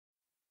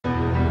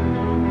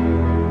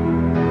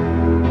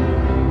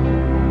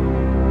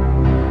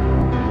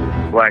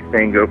black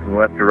thing go from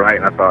left to right,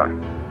 and I thought,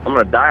 I'm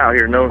going to die out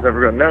here. No one's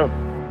ever going to know.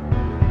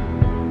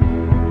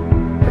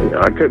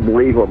 I couldn't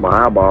believe what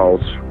my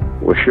eyeballs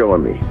were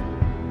showing me.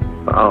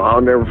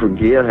 I'll never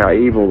forget how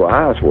evil the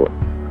eyes were.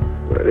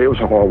 It was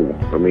horrible.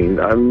 I mean,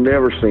 I've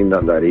never seen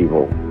nothing that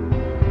evil.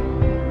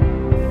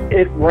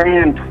 It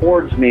ran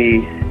towards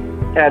me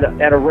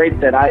at a rate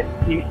that I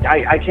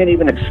can't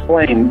even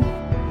explain.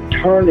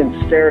 Turned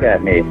and stared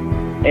at me,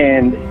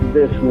 and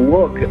this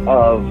look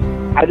of,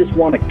 I just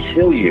want to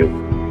kill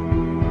you.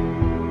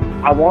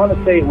 I want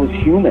to say it was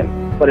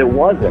human, but it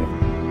wasn't.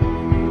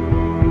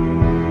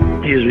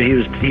 He was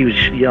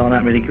yelling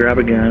at me to grab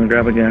a gun,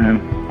 grab a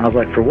gun. I was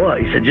like, for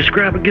what? He said, just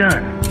grab a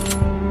gun.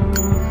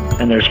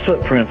 And there's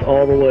footprints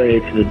all the way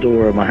to the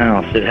door of my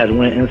house. It had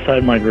went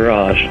inside my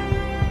garage,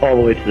 all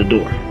the way to the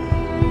door.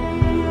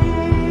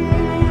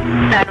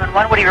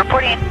 911, what are you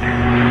reporting?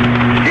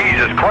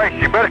 Jesus Christ,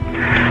 you better...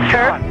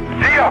 Sure.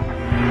 See ya!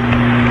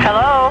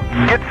 Hello?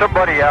 Get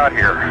somebody out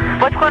here.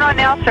 What's going on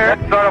now, sir? That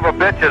son of a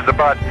bitch is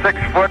about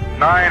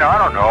 6'9", I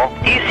don't know.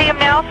 Do you see him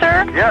now,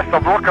 sir? Yes,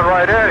 I'm looking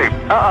right at him.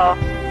 Uh-oh.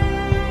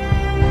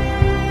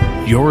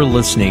 You're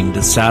listening to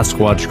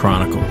Sasquatch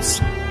Chronicles.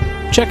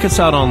 Check us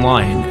out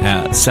online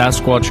at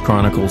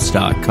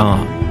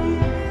sasquatchchronicles.com.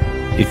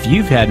 If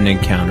you've had an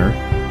encounter,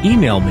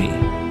 email me.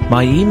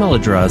 My email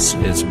address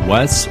is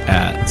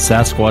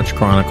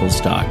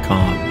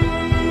wes@sasquatchchronicles.com.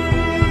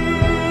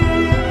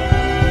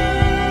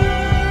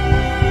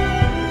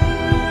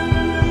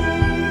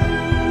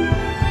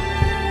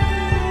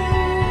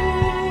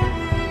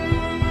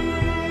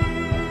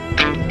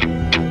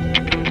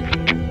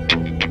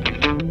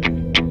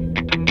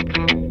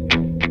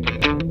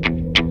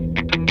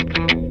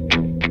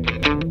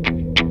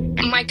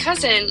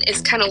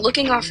 Is kind of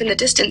looking off in the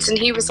distance, and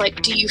he was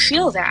like, do you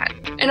feel that?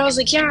 And I was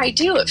like, yeah, I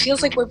do. It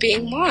feels like we're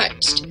being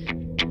watched.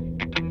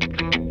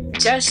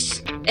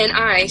 Jess and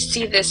I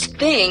see this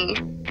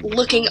thing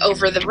looking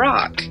over the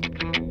rock.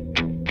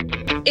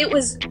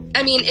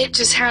 It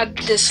just had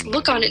this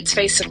look on its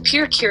face of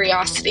pure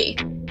curiosity.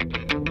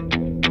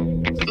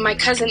 My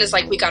cousin is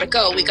like, we gotta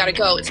go,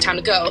 it's time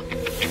to go.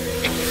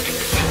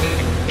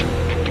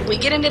 We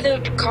get into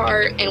the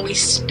car and we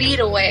speed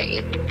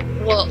away.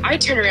 Well, I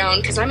turn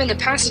around because I'm in the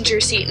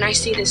passenger seat and I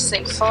see this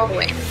thing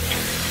following.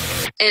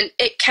 And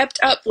it kept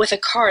up with a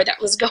car that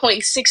was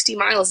going 60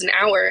 miles an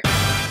hour.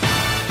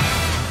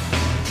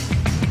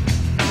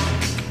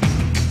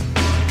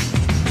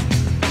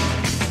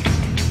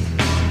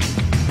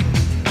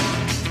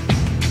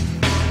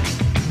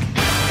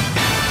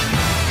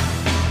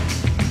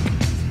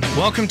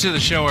 Welcome to the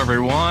show,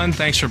 everyone.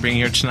 Thanks for being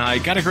here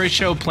tonight. Got a great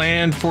show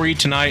planned for you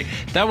tonight.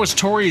 That was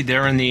Tori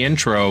there in the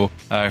intro.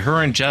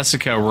 Her and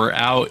Jessica were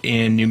out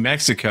in New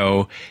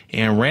Mexico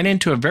and ran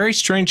into a very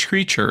strange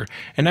creature.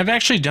 And I've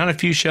actually done a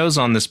few shows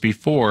on this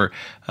before.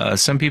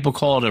 Some people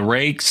call it a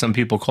rake. Some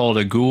people call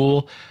it a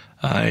ghoul.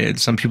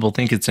 Some people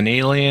think it's an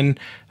alien.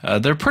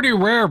 They're pretty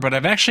rare, but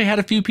I've actually had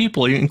a few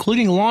people,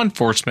 including law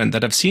enforcement,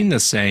 that have seen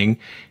this thing,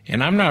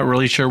 and I'm not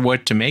really sure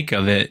what to make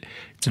of it.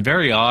 It's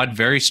very odd,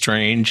 very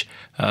strange,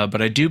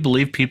 but I do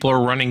believe people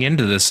are running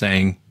into this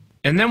thing.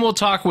 And then we'll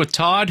talk with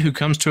Todd, who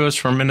comes to us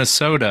from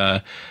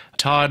Minnesota.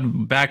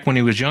 Todd, back when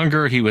he was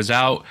younger, he was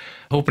out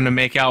hoping to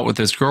make out with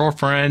his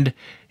girlfriend,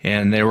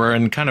 and they were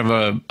in kind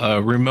of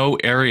a remote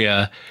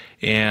area,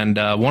 and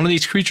one of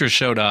these creatures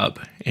showed up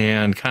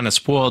and kind of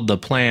spoiled the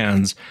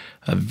plans.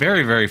 A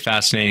very, very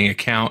fascinating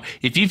account.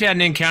 If you've had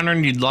an encounter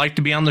and you'd like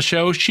to be on the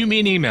show, shoot me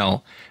an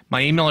email.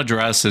 My email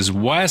address is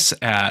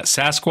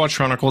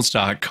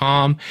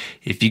wes@sasquatchchronicles.com.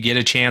 If you get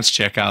a chance,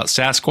 check out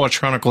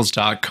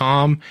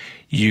sasquatchchronicles.com.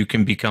 You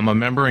can become a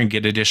member and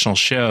get additional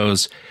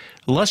shows.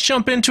 Let's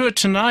jump into it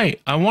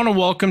tonight. I want to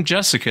welcome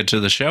Jessica to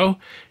the show.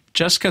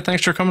 Jessica,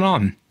 thanks for coming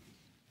on.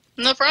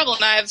 No problem.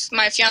 I have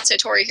my fiancée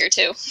Tori here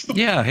too.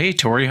 Yeah. Hey,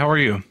 Tori. How are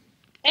you?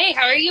 Hey,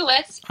 how are you,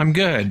 Wes? I'm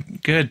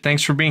good. Good.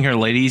 Thanks for being here,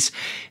 ladies.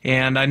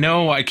 And I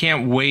know I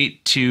can't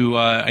wait to,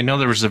 I know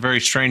there was a very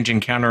strange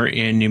encounter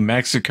in New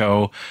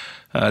Mexico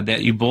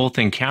that you both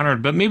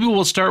encountered, but maybe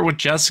we'll start with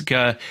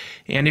Jessica.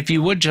 And if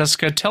you would,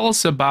 Jessica, tell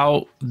us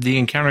about the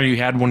encounter you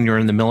had when you were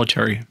in the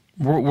military.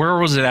 Where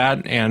was it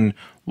at? And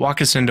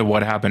walk us into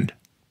what happened.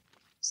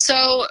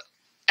 So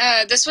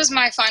this was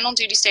my final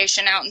duty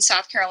station out in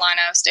South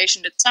Carolina,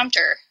 stationed at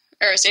Sumter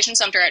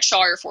at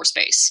Shaw Air Force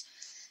Base.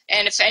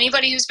 And if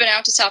anybody who's been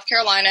out to South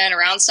Carolina and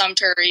around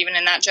Sumter, or even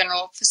in that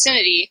general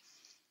vicinity,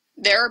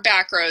 there are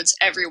back roads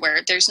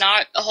everywhere. There's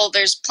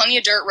plenty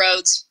of dirt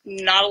roads,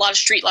 not a lot of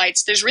street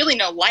lights. There's really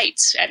no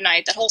lights at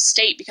night. That whole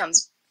state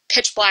becomes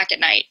pitch black at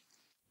night.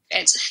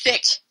 And it's a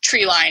thick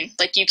tree line.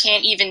 Like, you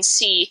can't even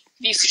see,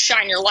 if you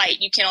shine your light,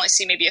 you can only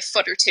see maybe a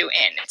foot or two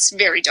in. It's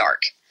very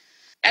dark.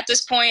 At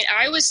this point,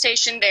 I was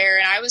stationed there,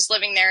 and I was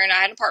living there, and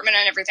I had an apartment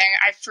and everything.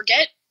 I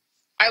forget,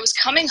 I was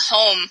coming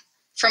home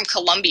from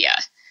Columbia.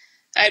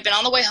 I had been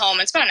on the way home.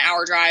 It's about an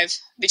hour drive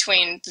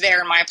between there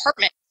and my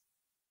apartment.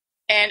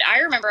 And I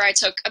remember I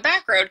took a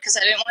back road because I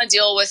didn't want to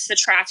deal with the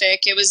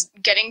traffic. It was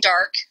getting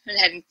dark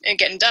and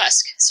getting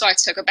dusk. So I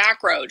took a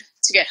back road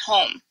to get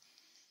home.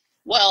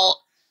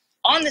 Well,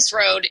 on this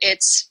road,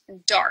 it's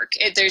dark.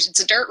 It's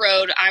a dirt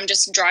road. I'm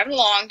just driving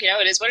along. You know,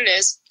 it is what it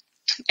is.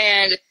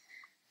 And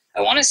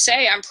I want to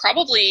say I'm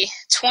probably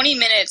 20, 30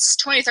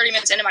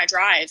 minutes into my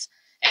drive,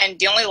 and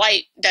the only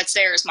light that's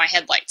there is my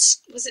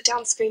headlights. Was it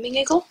down Screaming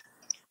Eagle?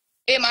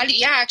 It might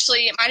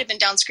have been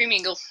down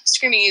Screaming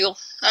Eagle.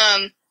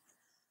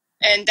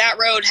 And that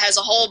road has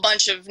a whole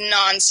bunch of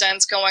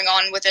nonsense going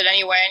on with it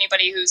anyway.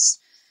 Anybody who's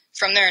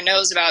from there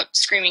knows about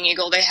Screaming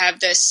Eagle. They have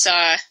this,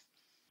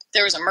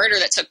 there was a murder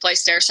that took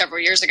place there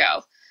several years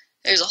ago.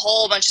 There's a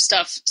whole bunch of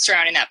stuff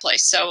surrounding that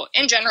place. So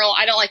in general,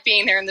 I don't like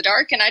being there in the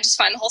dark, and I just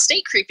find the whole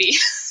state creepy.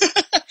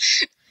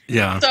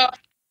 Yeah. So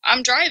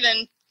I'm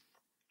driving.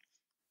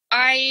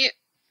 I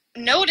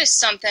noticed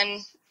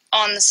something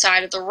on the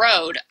side of the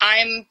road.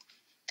 I'm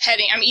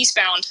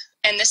eastbound,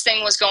 and this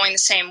thing was going the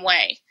same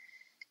way.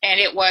 And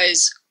it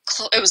was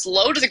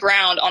low to the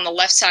ground on the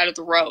left side of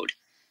the road.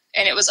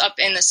 And it was up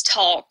in this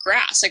tall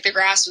grass. Like, the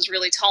grass was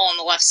really tall on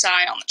the left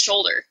side on the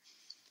shoulder.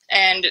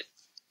 And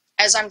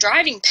as I'm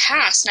driving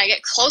past and I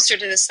get closer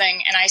to this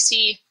thing and I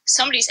see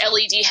somebody's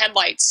LED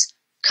headlights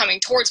coming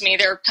towards me,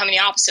 they're coming the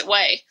opposite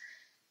way.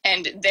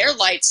 And their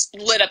lights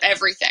lit up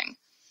everything.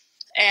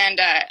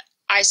 And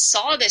I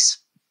saw this,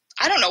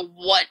 I don't know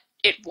what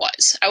it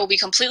was. I will be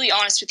completely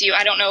honest with you.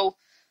 I don't know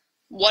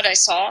what I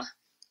saw,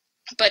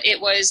 but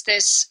it was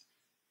this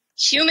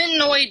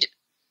humanoid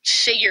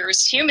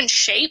figures, human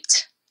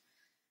shaped,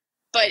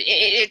 but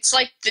it's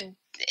like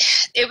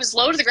it was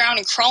low to the ground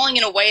and crawling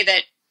in a way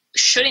that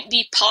shouldn't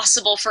be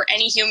possible for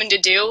any human to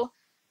do.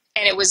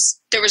 And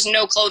there was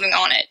no clothing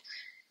on it.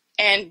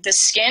 And the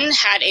skin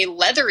had a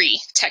leathery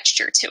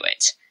texture to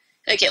it.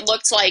 Like, it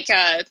looked like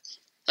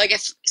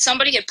if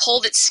somebody had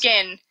pulled its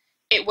skin,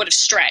 it would have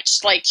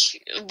stretched, like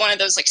one of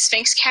those like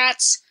Sphinx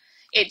cats.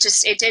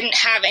 It didn't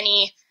have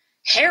any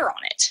hair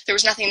on it. There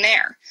was nothing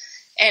there.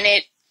 And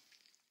it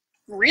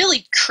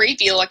really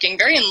creepy looking,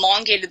 very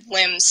elongated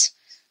limbs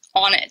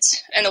on it.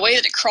 And the way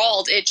that it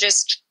crawled,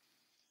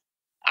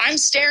 I'm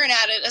staring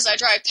at it as I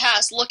drive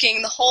past,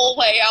 looking the whole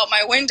way out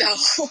my window.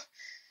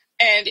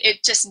 And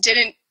it just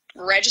didn't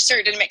register.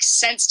 It didn't make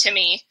sense to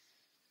me.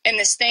 And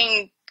this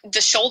thing,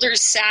 the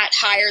shoulders sat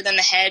higher than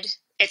the head.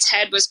 Its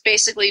head was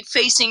basically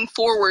facing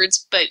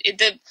forwards, but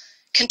the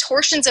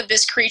contortions of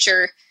this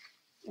creature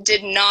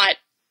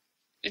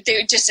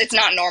it's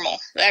not normal.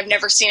 I've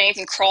never seen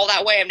anything crawl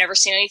that way. I've never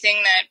seen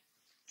anything that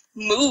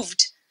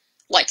moved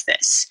like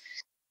this.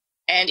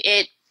 And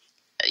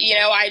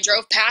I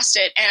drove past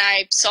it and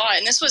I saw it.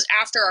 And this was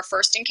after our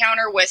first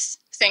encounter with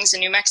things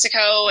in New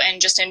Mexico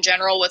and just in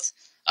general with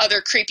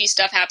other creepy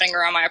stuff happening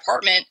around my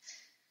apartment.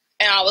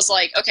 And I was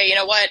like, okay, you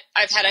know what?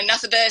 I've had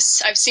enough of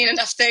this. I've seen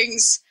enough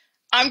things.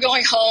 I'm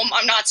going home.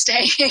 I'm not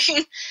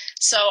staying.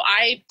 So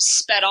I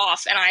sped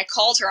off and I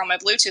called her on my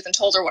Bluetooth and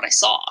told her what I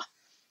saw.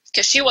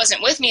 Because she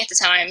wasn't with me at the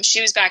time.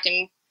 She was back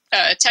in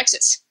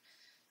Texas.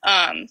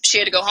 She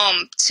had to go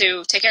home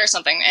to take care of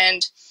something.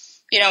 And,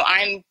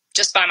 I'm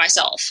just by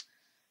myself.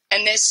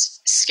 And this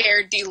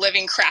scared the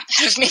living crap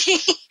out of me.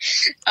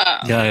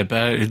 Yeah, I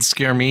bet it'd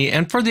scare me.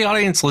 And for the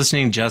audience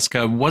listening,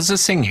 Jessica, was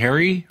this thing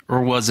hairy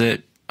or was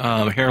it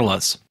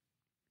hairless?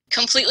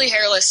 Completely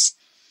hairless.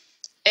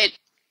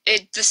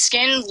 The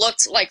skin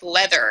looked like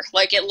leather.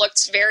 Like, it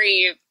looked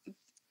very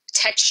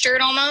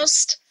textured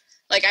almost.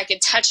 Like, I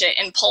could touch it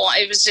and pull.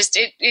 It was just,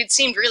 it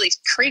seemed really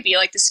creepy.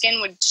 Like, the skin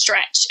would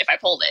stretch if I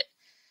pulled it.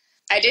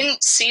 I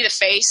didn't see the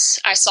face.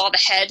 I saw the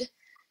head,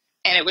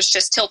 and it was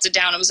just tilted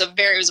down. It was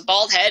a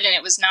bald head, and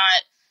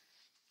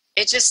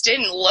it just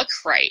didn't look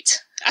right.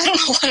 I don't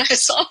know what I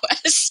saw,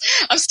 Wes.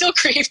 I'm still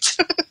creeped.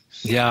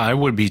 Yeah, I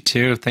would be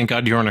too. Thank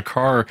God you're in a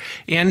car.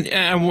 And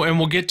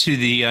we'll get to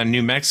the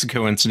New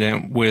Mexico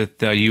incident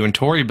with you and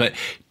Tori, but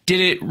did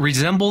it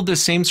resemble the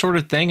same sort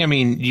of thing? I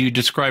mean, you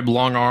described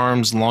long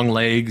arms, long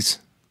legs.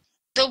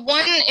 The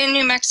one in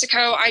New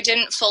Mexico, I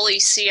didn't fully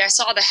see. I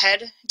saw the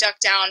head duck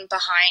down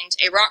behind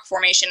a rock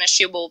formation, as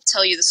she will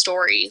tell you the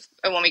story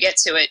when we get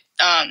to it.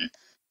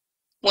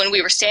 When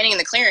we were standing in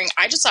the clearing,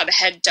 I just saw the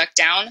head duck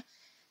down,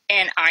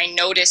 and I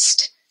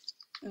noticed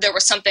there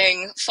was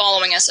something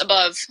following us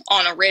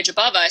on a ridge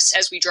above us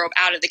as we drove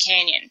out of the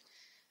canyon.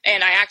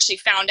 And I actually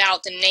found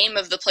out the name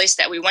of the place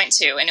that we went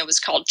to, and it was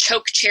called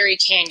Choke Cherry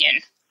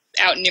Canyon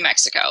out in New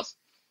Mexico.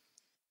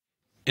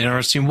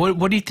 Interesting.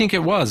 What do you think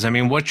it was? I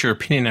mean, what's your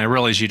opinion? I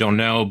realize you don't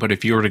know, but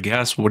if you were to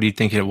guess, what do you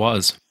think it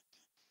was?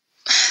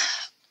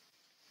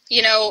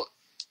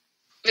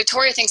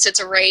 Victoria thinks it's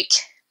a rake.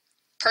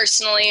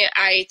 Personally,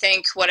 I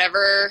think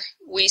whatever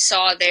we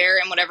saw there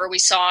and whatever we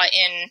saw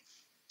in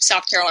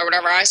South Carolina, or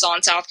whatever I saw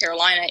in South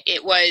Carolina,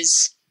 it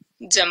was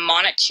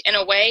demonic in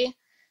a way.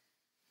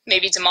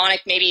 Maybe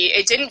demonic, maybe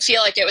it didn't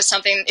feel like it was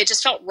something, it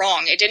just felt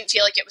wrong. It didn't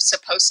feel like it was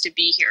supposed to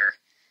be here.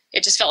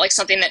 It just felt like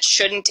something that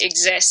shouldn't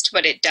exist,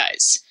 but it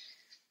does.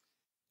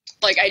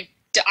 Like,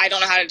 I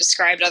don't know how to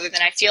describe it other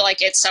than I feel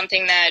like it's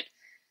something that,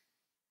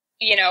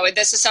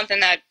 this is something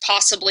that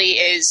possibly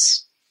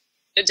is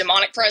a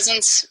demonic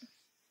presence.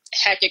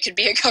 Heck, it could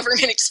be a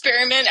government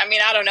experiment. I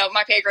mean, I don't know.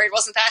 My pay grade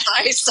wasn't that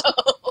high, so.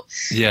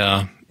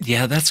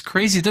 Yeah, that's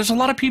crazy. There's a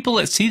lot of people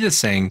that see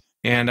this thing.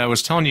 And I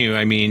was telling you,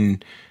 I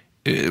mean,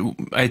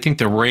 I think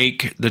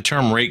the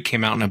term rake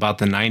came out in about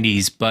the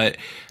 90s, but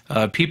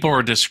people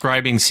are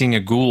describing seeing a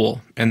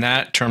ghoul, and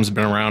that term's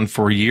been around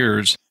for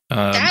years.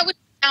 That would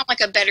sound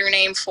like a better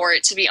name for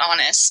it, to be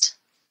honest.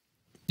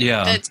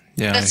 Yeah,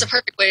 that's the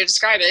perfect way to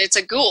describe it. It's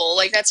a ghoul.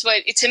 Like, that's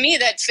what, to me,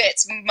 that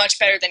fits much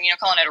better than,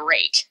 calling it a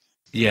rake.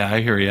 Yeah,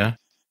 I hear you.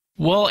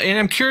 Well, and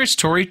I'm curious,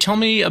 Tori, tell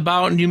me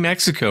about New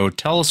Mexico.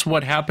 Tell us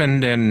what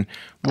happened and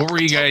what were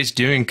you guys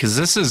doing? Because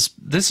this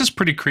is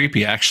pretty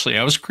creepy, actually.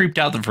 I was creeped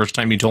out the first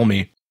time you told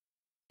me.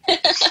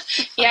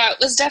 Yeah, it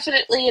was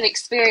definitely an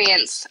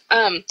experience.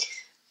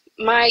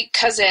 My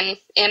cousin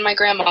and my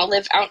grandma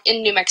live out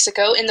in New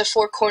Mexico in the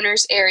Four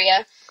Corners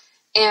area,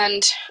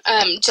 and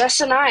Jess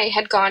and I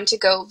had gone to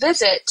go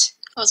visit.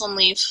 I was on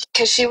leave.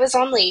 Because she was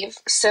on leave,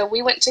 so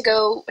we went to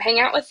go hang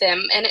out with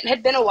them, and it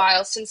had been a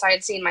while since I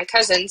had seen my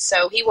cousin,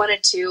 so he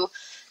wanted to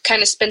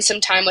kind of spend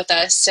some time with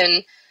us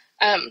and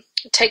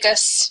take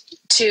us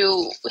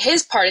to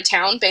his part of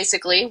town,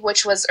 basically,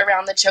 which was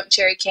around the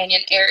Chokecherry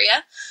Canyon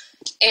area.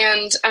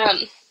 And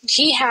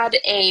he had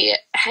the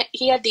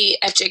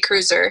FJ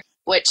Cruiser,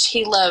 which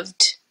he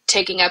loved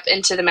taking up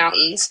into the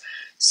mountains.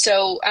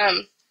 So,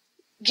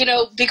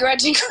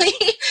 begrudgingly,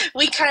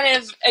 we kind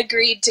of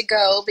agreed to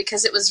go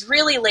because it was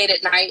really late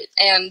at night,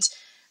 and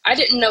I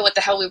didn't know what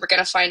the hell we were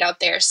going to find out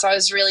there, so I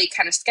was really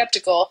kind of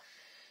skeptical.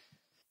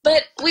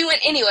 But we went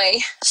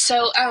anyway.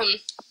 So,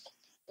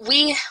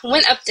 we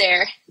went up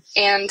there,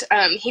 and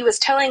he was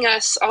telling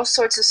us all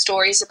sorts of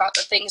stories about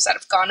the things that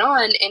have gone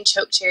on in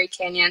Chokecherry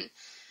Canyon.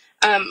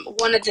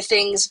 One of the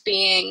things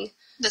being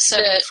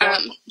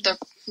the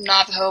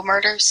Navajo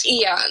murders.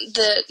 Yeah,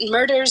 the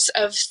murders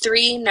of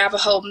 3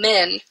 Navajo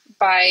men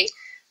by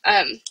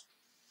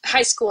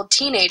high school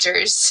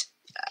teenagers.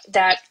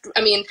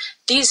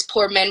 These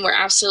poor men were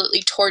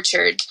absolutely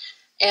tortured.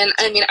 And,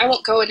 I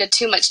won't go into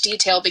too much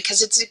detail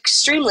because it's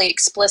extremely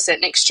explicit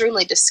and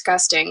extremely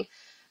disgusting.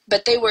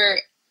 But they were,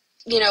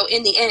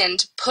 in the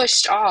end,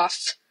 pushed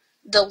off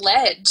the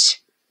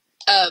ledge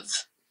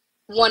of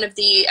one of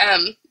the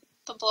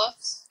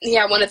bluffs?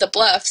 Yeah, one of the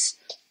bluffs.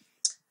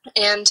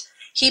 And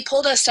he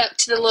pulled us up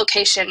to the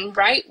location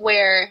right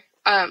where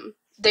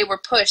they were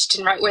pushed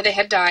and right where they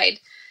had died.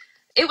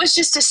 It was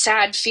just a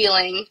sad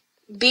feeling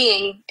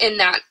being in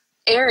that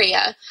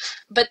area,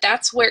 but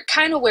that's where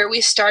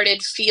we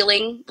started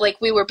feeling like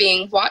we were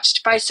being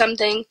watched by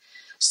something.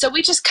 So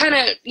we just kind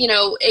of,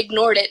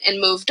 ignored it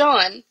and moved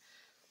on.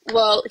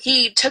 Well,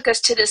 he took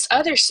us to this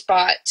other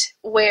spot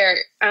where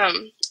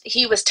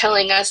he was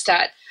telling us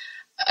that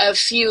a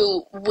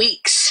few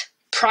weeks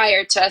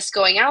prior to us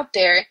going out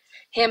there,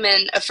 him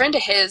and a friend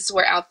of his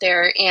were out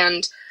there,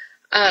 and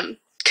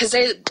because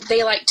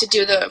they like to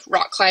do the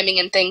rock climbing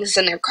and things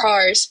in their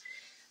cars,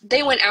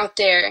 they went out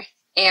there,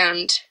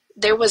 and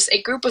there was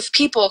a group of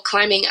people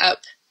climbing up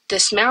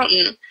this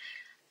mountain,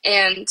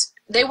 and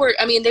they were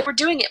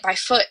doing it by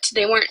foot.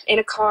 They weren't in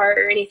a car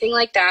or anything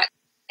like that,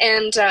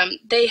 and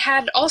they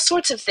had all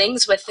sorts of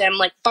things with them,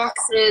 like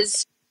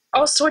boxes,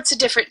 all sorts of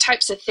different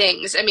types of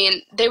things.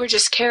 They were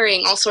just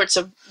carrying all sorts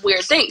of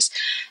weird things.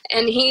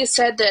 And he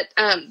said that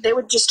they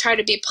would just try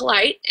to be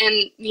polite,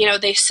 and,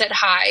 they said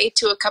hi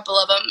to a couple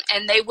of them,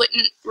 and they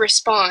wouldn't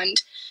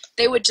respond.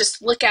 They would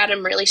just look at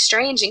him really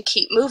strange and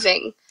keep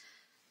moving.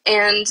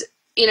 And,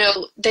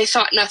 they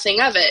thought nothing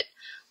of it.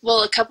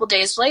 Well, a couple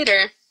days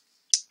later,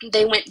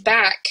 they went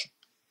back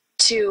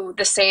to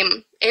the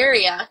same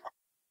area.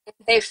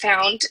 They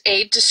found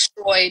a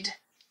destroyed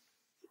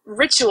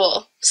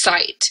ritual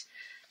site.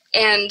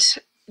 And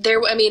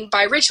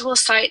by ritual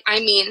site, I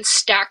mean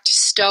stacked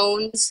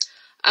stones,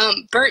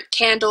 burnt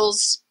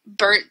candles,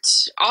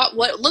 burnt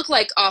what looked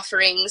like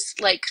offerings,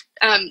 like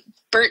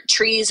burnt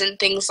trees and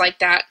things like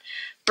that,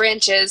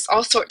 branches,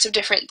 all sorts of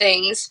different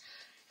things.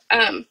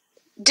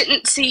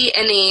 Didn't see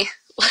any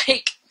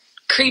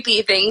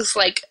creepy things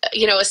like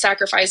a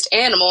sacrificed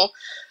animal,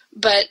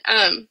 but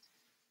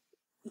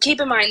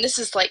keep in mind this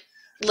is late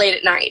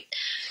at night.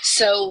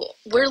 So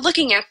we're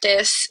looking at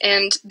this,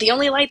 and the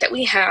only light that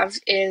we have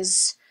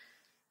is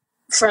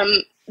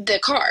from the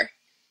car.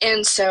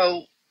 And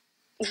so,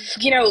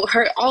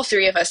 all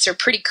 3 of us are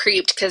pretty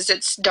creeped because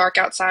it's dark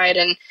outside,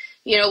 and,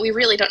 we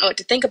really don't know what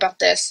to think about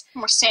this.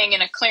 We're standing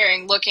in a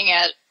clearing looking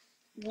at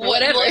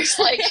whatever. What looks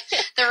like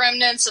the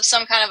remnants of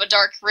some kind of a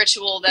dark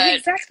ritual that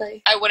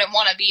exactly I wouldn't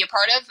want to be a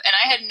part of. And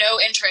I had no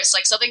interest.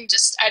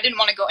 I didn't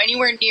want to go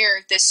anywhere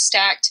near this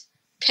stacked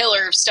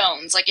pillar of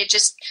stones.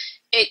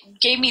 It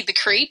gave me the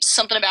creeps,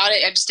 something about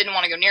it. I just didn't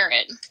want to go near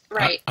it.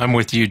 Right. I'm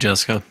with you,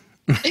 Jessica.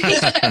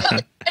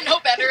 I know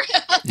better.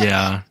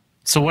 Yeah.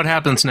 So what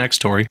happens next,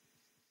 Tori?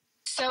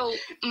 So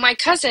my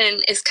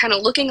cousin is kind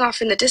of looking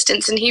off in the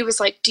distance, and he was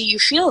like, "Do you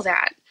feel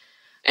that?"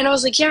 And I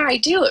was like, "Yeah, I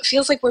do. It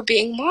feels like we're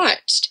being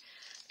watched."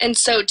 And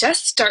so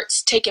Jess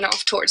starts taking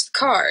off towards the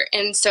car,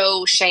 and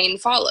so Shane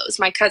follows,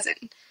 my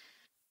cousin.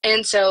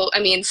 And so,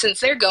 since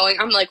they're going,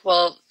 I'm like,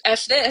 well,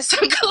 F this,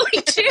 I'm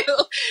going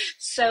too.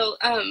 So,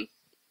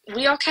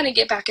 we all kind of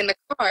get back in the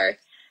car,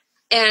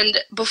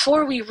 and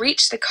before we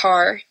reach the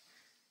car,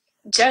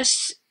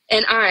 Jess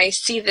and I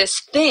see this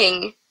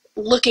thing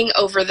looking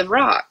over the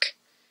rock,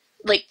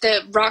 like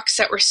the rocks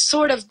that were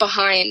sort of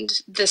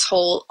behind this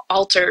whole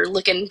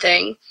altar-looking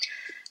thing.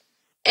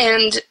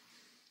 And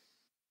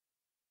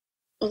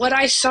what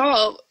I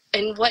saw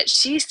and what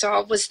she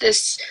saw was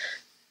this,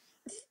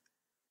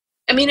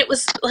 I mean, it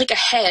was like a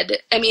head.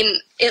 I mean,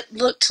 it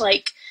looked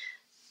like,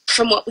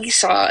 from what we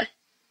saw,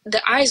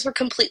 the eyes were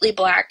completely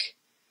black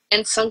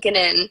and sunken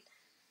in,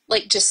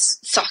 like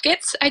just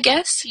sockets, I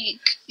guess.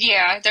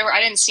 Yeah,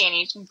 I didn't see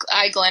any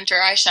eye glint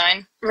or eye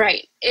shine.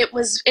 Right. It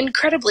was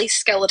incredibly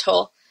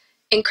skeletal,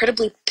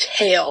 incredibly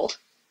pale,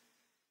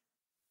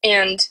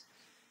 and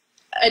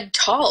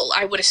tall,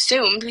 I would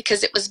assume,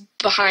 because it was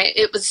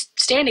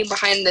standing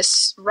behind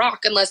this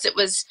rock, unless it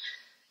was,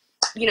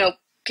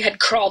 had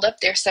crawled up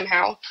there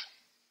somehow.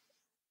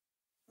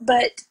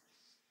 But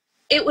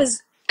it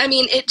was,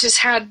 it just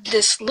had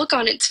this look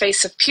on its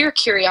face of pure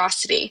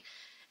curiosity.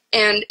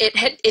 And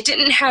it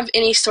didn't have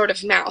any sort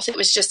of mouth. It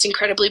was just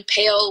incredibly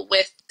pale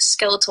with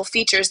skeletal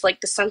features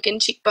like the sunken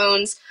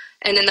cheekbones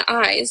and in the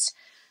eyes.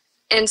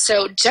 And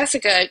so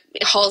Jessica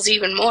hauls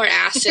even more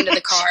ass into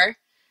the car.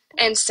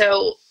 And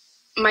so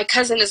my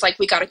cousin is like,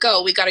 we gotta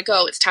go,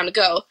 it's time to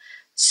go.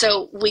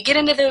 So we get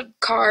into the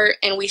car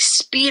and we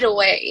speed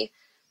away.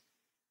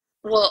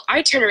 Well,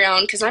 I turn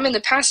around because I'm in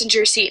the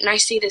passenger seat and I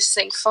see this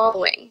thing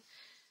following.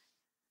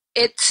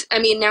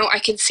 Now I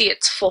can see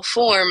its full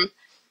form.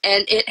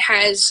 And it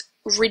has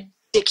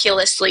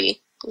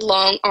ridiculously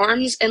long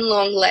arms and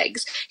long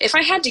legs. If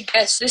I had to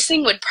guess, this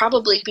thing would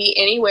probably be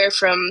anywhere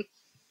from,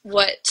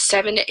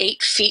 7 to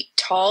 8 feet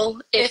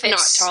tall, if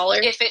not taller.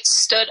 If it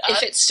stood up.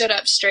 If it stood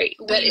up straight.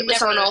 But it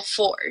was on all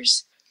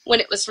fours when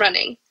it was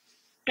running.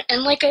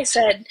 And like I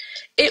said,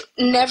 it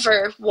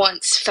never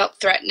once felt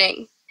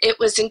threatening. It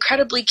was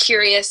incredibly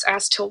curious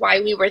as to why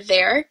we were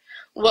there,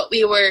 what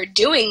we were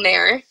doing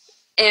there,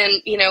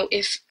 and,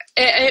 if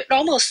it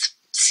almost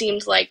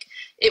seemed like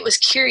it was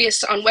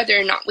curious on whether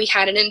or not we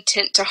had an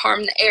intent to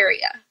harm the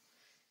area.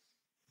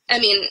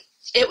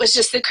 It was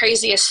just the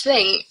craziest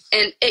thing,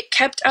 and it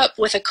kept up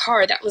with a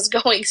car that was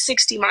going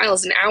 60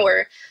 miles an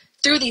hour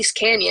through these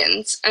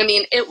canyons.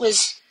 It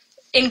was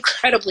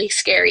incredibly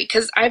scary,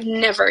 because I've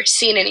never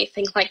seen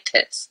anything like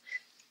this.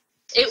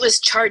 It was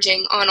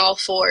charging on all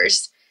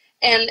fours,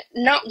 and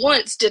not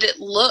once did it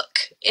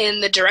look in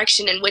the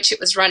direction in which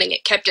it was running.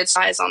 It kept its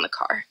eyes on the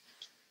car.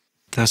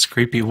 That's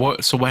creepy.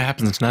 So what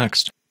happens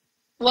next?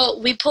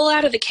 Well, we pull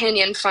out of the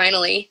canyon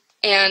finally,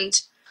 and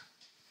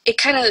it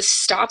kind of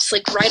stops,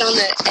 like, right on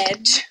the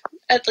edge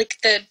at, like,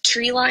 the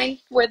tree line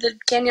where the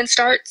canyon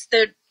starts,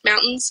 the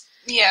mountains.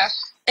 Yeah.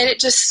 And it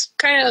just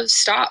kind of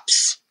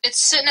stops. It's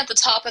sitting at the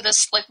top of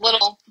this, like,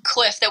 little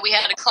cliff that we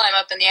had to climb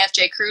up in the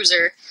FJ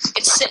Cruiser.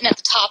 It's sitting at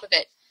the top of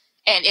it,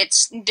 and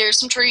there's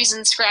some trees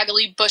and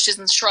scraggly bushes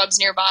and shrubs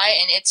nearby,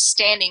 and it's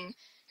standing,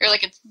 or,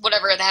 like,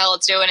 whatever the hell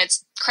it's doing.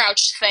 It's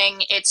crouched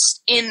thing. It's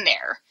in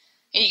there.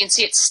 And you can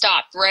see it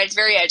stopped right at the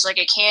very edge. Like,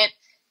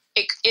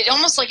 it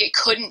almost like it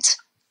couldn't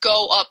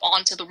go up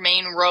onto the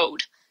main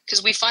road,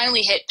 because we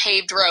finally hit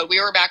paved road.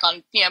 We were back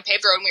on,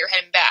 paved road, and we were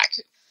heading back.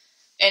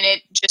 And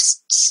it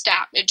just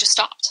stopped.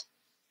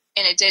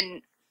 And it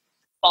didn't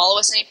follow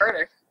us any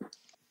further.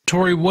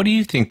 Tori, what do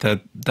you think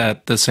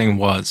that this thing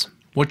was?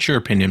 What's your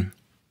opinion?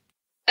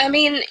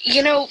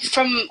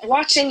 From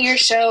watching your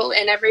show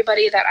and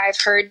everybody that I've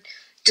heard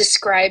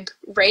describe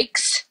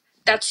rakes,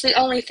 that's the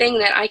only thing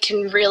that I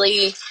can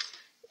really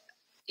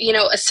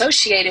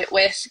associate it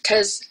with,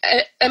 because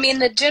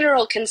the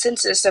general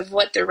consensus of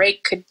what the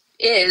rake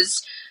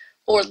is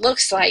or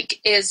looks like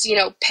is,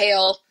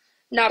 pale,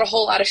 not a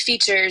whole lot of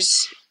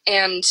features,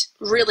 and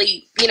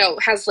really,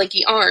 has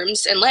lanky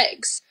arms and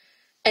legs.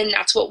 And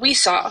that's what we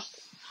saw.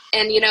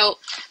 And,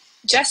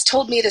 Jess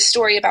told me the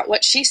story about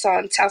what she saw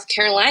in South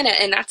Carolina,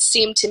 and that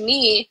seemed to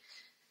me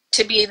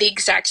to be the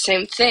exact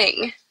same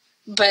thing.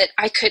 But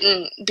I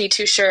couldn't be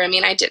too sure.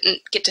 I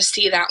didn't get to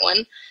see that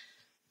one.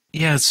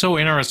 Yeah, it's so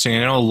interesting.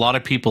 I know a lot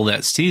of people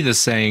that see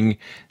this thing,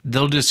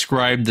 they'll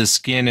describe the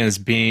skin as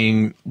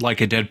being like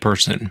a dead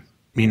person.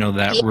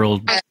 Real...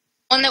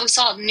 One that we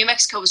saw in New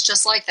Mexico was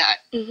just like that.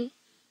 Mm-hmm.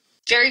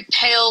 Very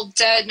pale,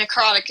 dead,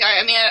 necrotic.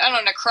 I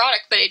don't know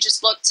necrotic, but it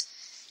just looked...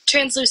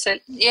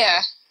 translucent.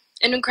 Yeah.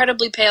 And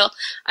incredibly pale.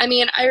 I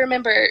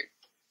remember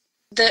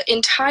the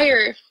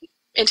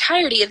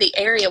entirety of the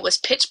area was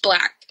pitch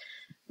black,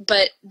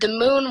 but the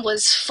moon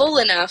was full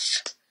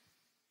enough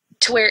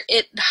to where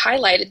it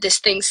highlighted this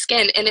thing's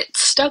skin, and it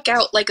stuck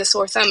out like a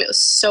sore thumb. It was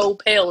so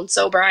pale and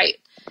so bright.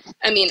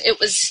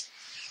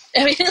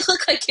 It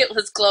looked like it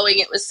was glowing.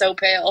 It was so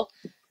pale.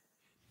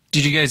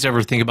 Did you guys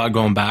ever think about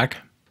going back?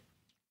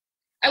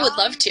 I would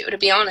love to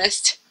be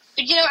honest.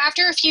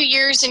 After a few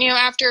years, and,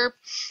 after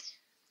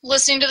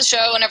listening to the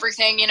show and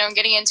everything, and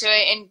getting into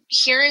it and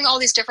hearing all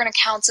these different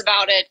accounts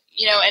about it,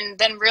 and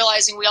then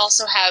realizing we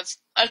also have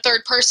a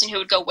third person who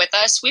would go with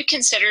us, we've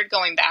considered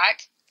going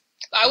back.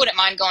 I wouldn't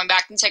mind going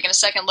back and taking a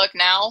second look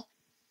now,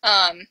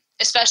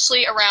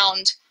 especially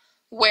around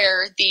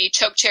where the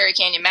Chokecherry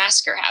Canyon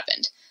Massacre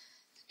happened.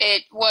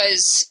 It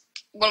was,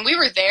 when we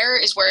were there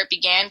is where it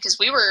began, because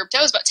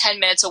that was about 10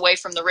 minutes away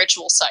from the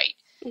ritual site.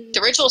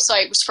 The ritual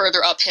site was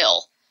further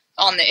uphill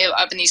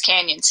up in these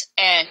canyons,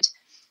 and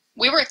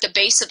we were at the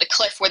base of the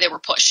cliff where they were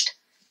pushed.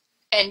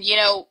 And, you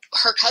know,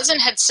 her cousin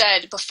had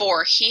said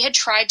before he had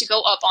tried to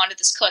go up onto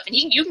this cliff, and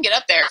you can get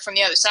up there from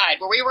the other side.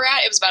 Where we were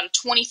at, it was about a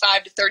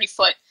 25 to 30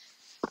 foot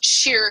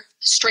sheer,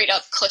 straight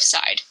up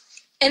cliffside.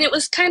 And it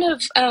was kind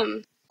of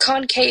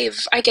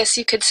concave, I guess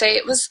you could say.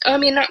 It was, I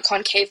mean, not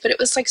concave, but it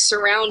was like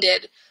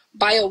surrounded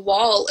by a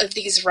wall of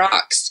these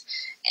rocks.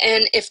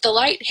 And if the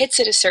light hits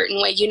it a certain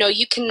way, you know,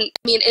 you can, I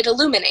mean, it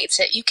illuminates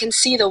it. You can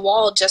see the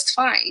wall just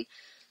fine.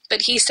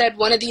 But he said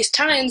one of these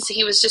times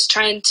he was just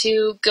trying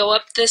to go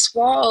up this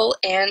wall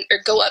or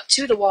go up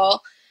to the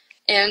wall.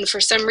 And for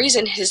some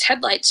reason, his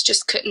headlights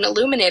just couldn't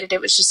illuminate it.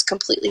 It was just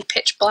completely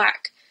pitch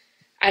black.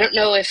 I don't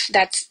know if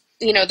that's,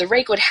 you know, the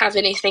rake would have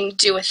anything to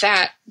do with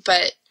that.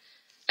 But,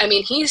 I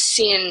mean, he's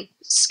seen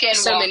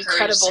some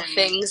incredible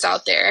things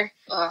out there.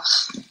 Ugh.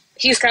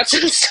 He's got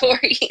some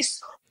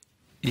stories.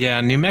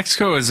 Yeah, New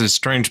Mexico is a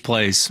strange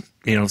place.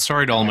 You know,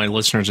 sorry to all my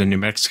listeners in New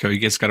Mexico. You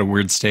guys got a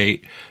weird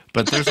state,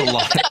 but there's a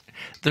lot.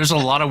 There's a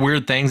lot of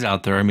weird things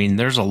out there. I mean,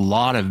 there's a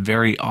lot of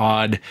very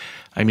odd.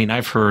 I mean,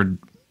 I've heard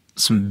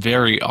some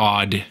very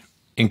odd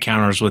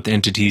encounters with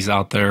entities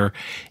out there,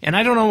 and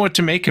I don't know what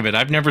to make of it.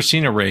 I've never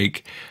seen a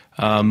rake.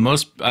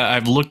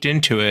 I've looked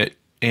into it,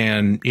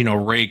 and you know,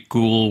 rake,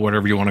 ghoul,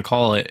 whatever you want to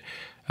call it.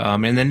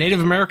 And the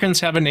Native Americans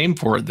have a name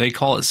for it. They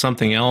call it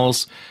something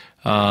else.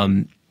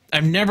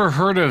 I've never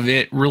heard of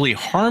it really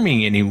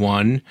harming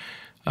anyone.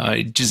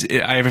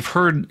 I've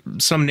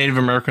heard some Native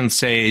Americans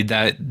say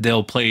that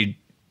they'll play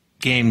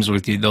games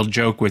with you. They'll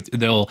joke with,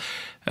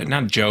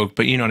 not joke,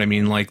 but you know what I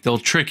mean? Like they'll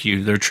trick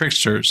you. They're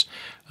tricksters.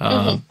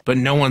 But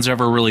no one's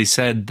ever really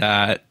said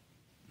that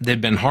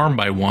they've been harmed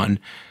by one.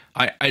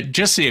 I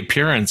just the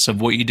appearance of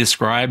what you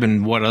describe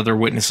and what other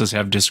witnesses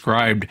have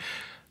described.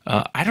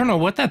 I don't know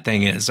what that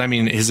thing is. I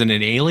mean, is it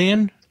an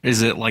alien?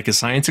 Is it like a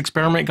science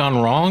experiment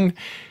gone wrong?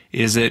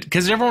 Is it,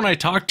 because everyone I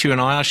talk to,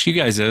 and I'll ask you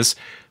guys this,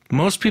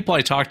 most people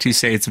I talk to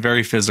say it's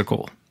very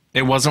physical.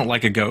 It wasn't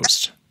like a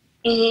ghost.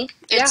 Mm-hmm.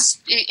 Yeah.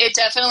 It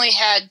definitely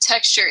had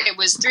texture. It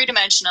was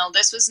three-dimensional.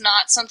 This was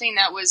not something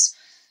that was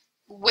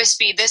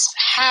wispy. This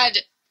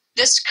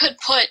could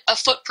put a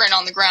footprint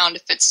on the ground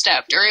if it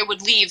stepped, or it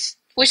would leave.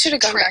 We should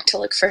have gone back to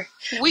look for.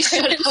 We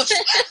should have.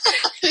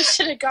 We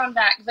should have gone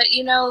back, but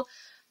you know,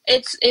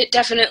 it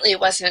definitely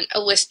wasn't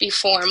a wispy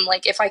form.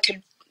 Like if I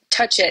could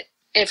touch it,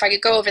 if I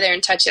could go over there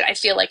and touch it, I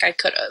feel like I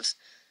could have,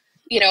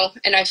 you know,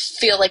 and I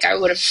feel like I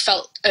would have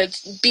felt a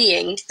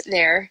being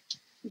there,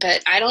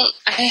 but I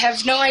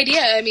have no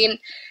idea. I mean,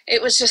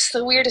 it was just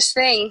the weirdest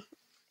thing,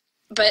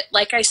 but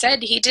like I said,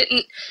 it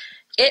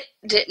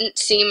didn't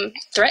seem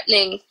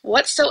threatening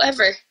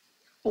whatsoever.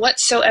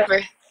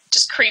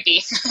 Just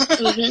creepy.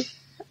 Mm-hmm.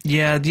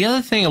 Yeah, the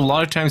other thing, a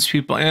lot of times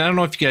people, and I don't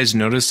know if you guys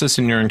noticed this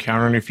in your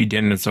encounter, and if you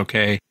didn't, it's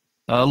okay.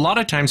 A lot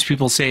of times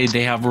people say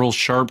they have real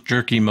sharp,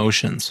 jerky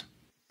motions.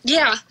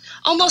 Yeah,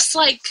 almost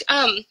like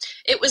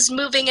it was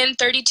moving in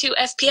 32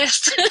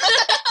 FPS.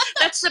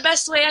 That's the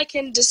best way I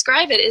can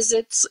describe it, is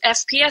its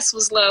FPS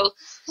was low.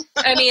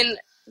 I mean,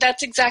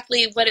 that's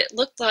exactly what it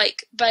looked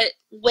like. But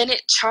when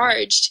it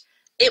charged,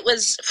 it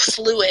was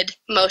fluid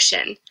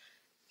motion.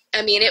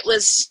 I mean, it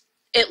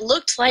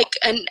looked like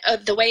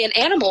the way an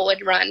animal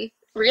would run,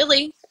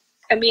 really.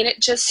 I mean,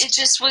 it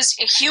just was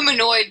a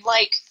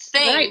humanoid-like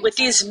thing. Right, with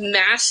these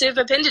massive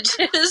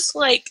appendages,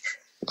 like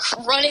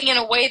running in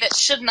a way that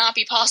should not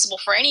be possible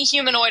for any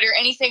humanoid or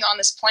anything on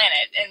this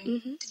planet.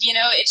 And, you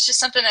know, it's just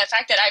something, the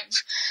fact that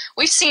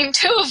we've seen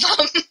two of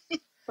them.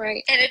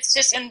 Right. And it's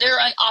just, and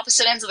they're on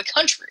opposite ends of the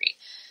country.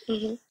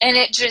 Mm-hmm. And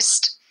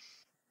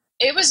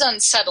it was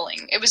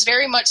unsettling. It was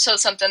very much so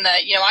something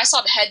that, you know, I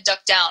saw the head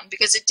duck down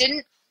because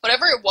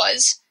whatever it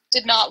was,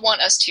 did not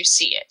want us to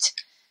see it.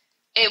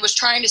 It was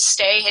trying to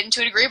stay hidden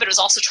to a degree, but it was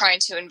also trying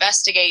to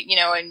investigate, you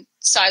know, and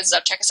size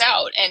up, check us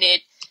out. And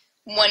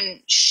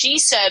when she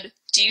said,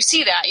 "Do you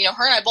see that?" You know,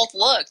 her and I both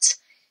looked,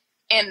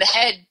 and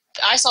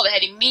I saw the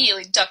head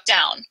immediately duck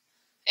down,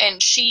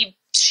 and she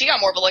got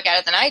more of a look at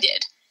it than I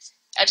did.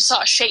 I just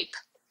saw a shape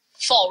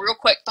fall real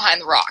quick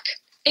behind the rock.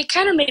 It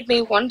kind of made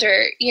me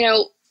wonder, you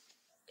know,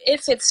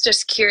 if it's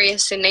just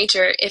curious in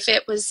nature, if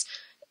it was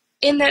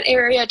in that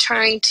area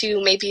trying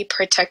to maybe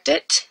protect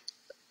it,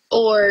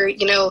 or,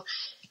 you know,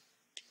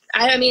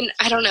 I mean,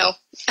 I don't know.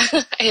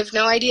 I have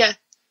no idea.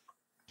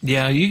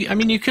 Yeah,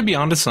 you could be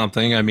onto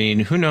something. I mean,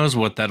 who knows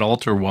what that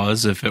altar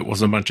was, if it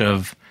was a bunch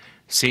of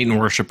Satan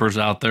worshipers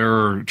out there,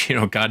 or, you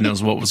know, God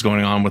knows what was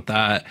going on with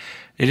that.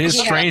 It is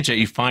strange that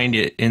you find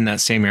it in that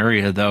same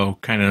area, though,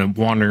 kind of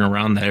wandering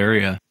around that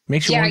area.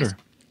 Makes you wonder.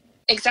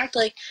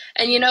 Exactly.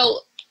 And, you know,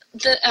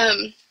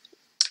 I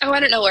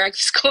don't know where I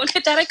was going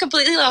with that. I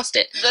completely lost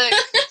it.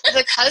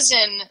 The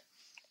cousin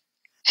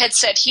had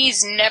said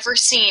he's never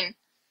seen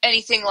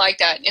anything like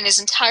that in his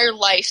entire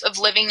life of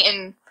living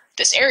in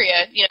this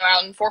area, you know,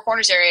 out in Four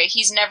Corners area.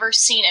 He's never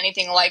seen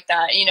anything like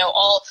that. You know,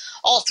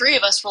 all three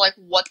of us were like,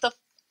 what the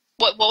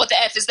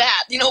F is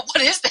that? You know,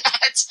 what is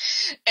that?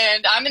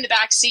 And I'm in the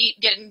back seat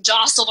getting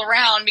jostled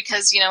around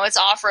because, you know, it's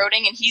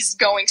off-roading and he's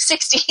going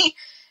 60.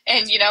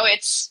 And, you know,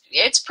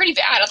 it's pretty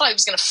bad. I thought he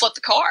was going to flip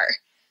the car.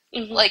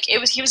 Mm-hmm. Like, he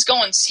was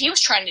trying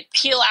to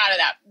get out of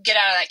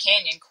that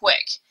canyon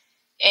quick.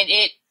 And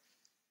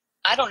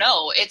I don't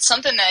know. It's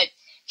something that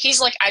he's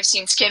like, I've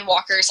seen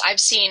skinwalkers. I've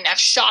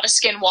shot a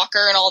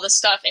skinwalker and all this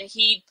stuff. And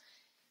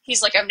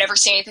he's like, I've never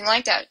seen anything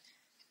like that.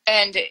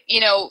 And,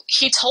 you know,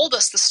 he told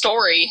us the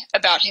story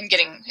about him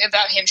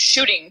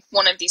shooting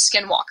one of these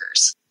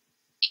skinwalkers.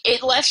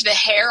 It left the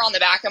hair on the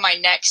back of my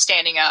neck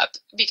standing up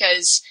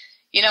because,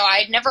 you know,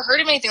 I'd never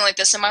heard of anything like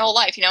this in my whole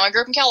life. You know, I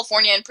grew up in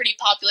California in pretty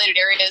populated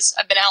areas.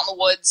 I've been out in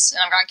the woods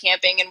and I've gone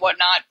camping and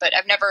whatnot, but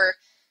I've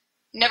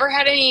never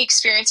had any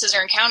experiences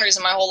or encounters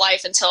in my whole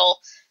life until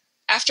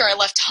after I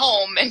left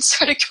home and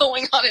started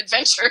going on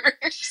adventure.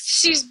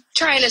 She's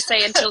trying to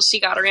say until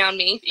she got around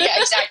me. Yeah,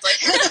 exactly.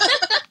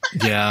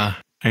 Yeah,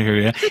 I hear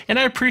you. And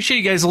I appreciate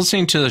you guys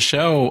listening to the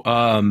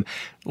show.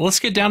 Let's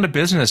get down to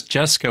business.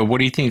 Jessica, what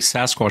do you think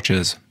Sasquatch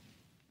is?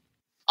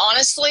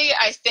 Honestly,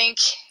 I think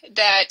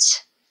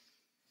that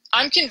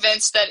I'm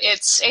convinced that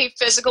it's a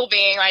physical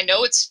being. I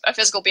know it's a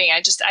physical being.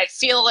 I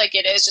feel like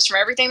it is, just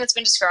from everything that's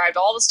been described,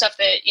 all the stuff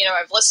that, you know,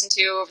 I've listened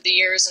to over the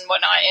years and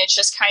whatnot. And it's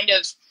just kind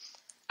of,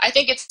 I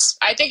think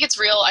it's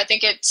real. I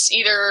think it's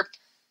either,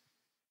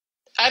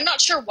 I'm not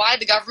sure why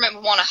the government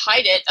would want to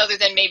hide it other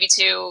than maybe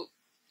to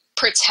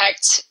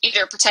protect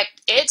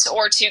it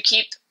or to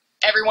keep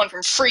everyone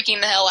from freaking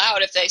the hell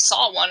out if they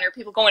saw one, or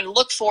people going to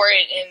look for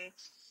it and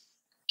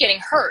getting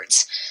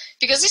hurt.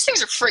 Because these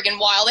things are friggin'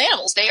 wild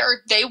animals.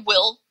 They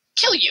will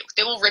kill you.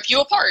 They will rip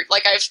you apart.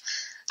 Like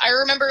I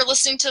remember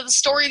listening to the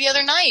story the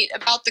other night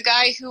about the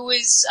guy who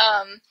was,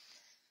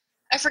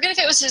 I forget if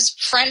it was his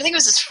friend. I think it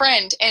was his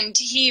friend, and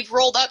he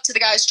rolled up to the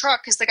guy's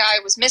truck because the guy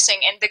was missing,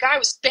 and the guy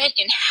was bent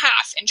in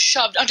half and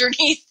shoved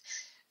underneath,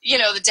 you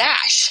know, the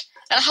dash.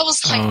 And I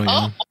was like,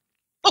 oh.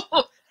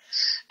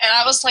 And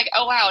I was like,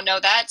 oh wow, no,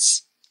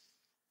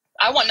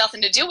 I want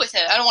nothing to do with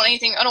it. I don't want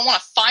anything. I don't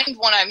want to find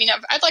one. I mean,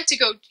 I'd like to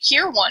go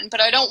hear one,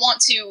 but I don't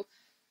want to,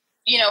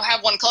 you know,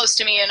 have one close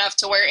to me enough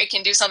to where it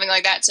can do something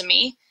like that to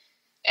me.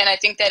 And I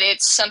think that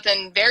it's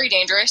something very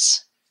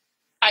dangerous.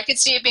 I could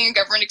see it being a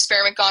government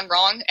experiment gone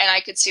wrong, and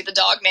I could see the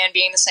dog man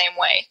being the same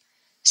way.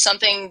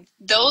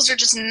 Those are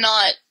just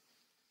not,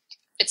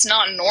 it's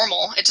not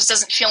normal. It just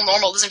doesn't feel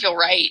normal. It doesn't feel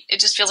right. It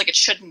just feels like it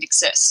shouldn't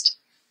exist.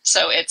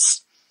 So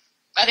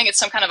I think it's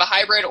some kind of a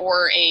hybrid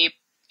or a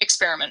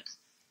experiment.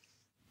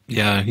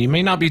 Yeah, you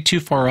may not be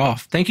too far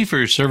off. Thank you for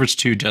your service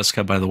too,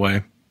 Jessica, by the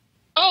way.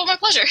 Oh, my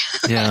pleasure.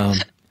 Yeah.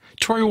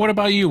 Tori, what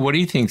about you? What do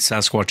you think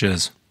Sasquatch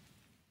is?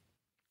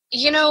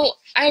 You know,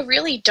 I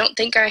really don't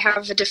think I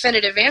have a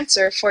definitive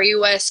answer for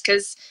you, Wes,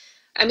 because,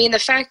 I mean, the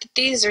fact that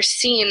these are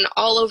seen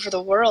all over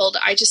the world,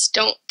 I just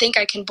don't think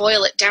I can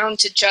boil it down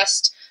to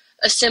just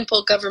a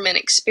simple government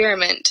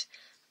experiment.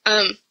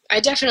 I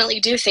definitely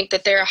do think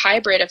that they're a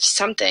hybrid of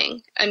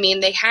something. I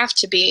mean, they have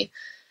to be.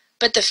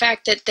 But the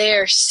fact that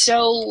they're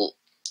so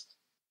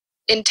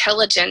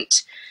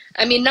intelligent,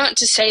 I mean, not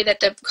to say that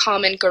the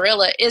common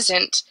gorilla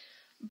isn't,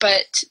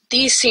 but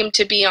these seem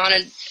to be on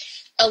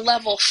a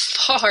level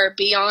far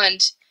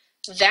beyond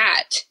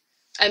that.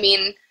 I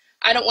mean,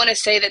 I don't want to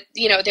say that,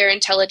 you know, their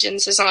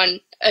intelligence is on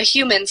a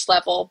human's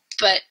level,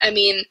 but I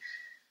mean,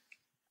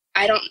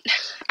 I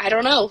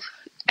don't know.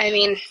 I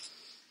mean,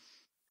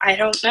 I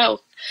don't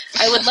know.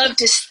 I would love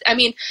to, I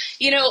mean,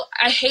 you know,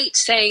 I hate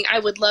saying I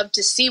would love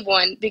to see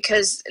one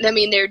because, I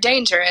mean, they're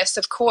dangerous,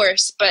 of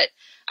course, but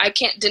I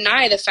can't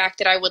deny the fact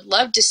that I would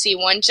love to see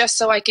one just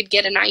so I could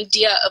get an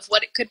idea of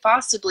what it could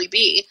possibly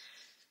be.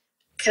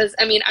 Because,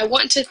 I mean, I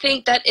want to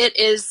think that it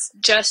is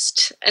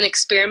just an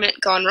experiment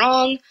gone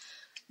wrong,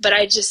 but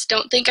I just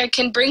don't think I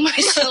can bring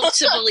myself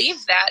to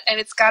believe that, and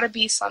it's got to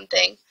be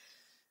something.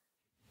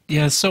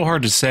 Yeah, it's so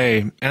hard to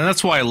say. And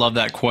that's why I love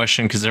that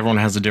question, because everyone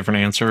has a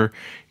different answer,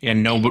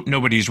 and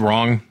nobody's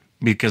wrong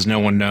because no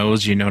one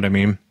knows, you know what I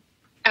mean?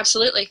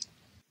 Absolutely.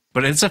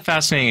 But it's a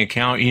fascinating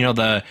account. You know,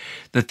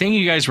 the thing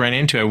you guys ran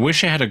into, I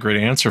wish I had a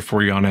great answer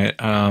for you on it.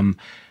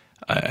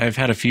 I've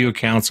had a few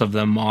accounts of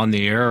them on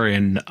the air,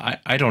 and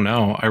I don't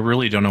know. I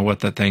really don't know what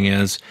that thing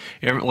is.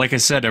 Like I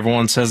said,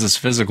 everyone says it's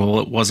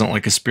physical. It wasn't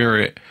like a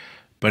spirit,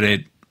 but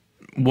it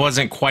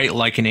wasn't quite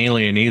like an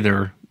alien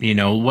either. You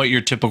know, what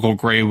your typical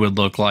gray would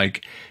look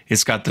like.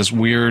 It's got this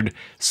weird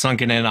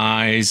sunken-in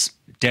eyes,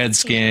 dead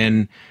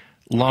skin,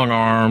 long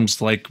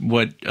arms, like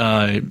what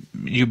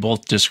you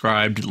both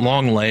described,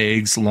 long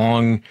legs,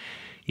 long,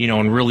 you know,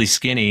 and really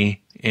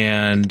skinny,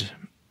 and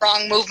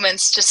wrong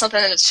movements, just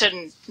something that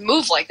shouldn't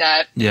move like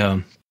that.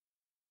 Yeah.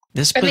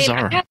 It's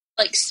bizarre. I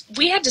mean,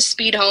 we had to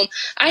speed home.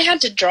 I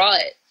had to draw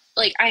it.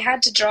 Like, I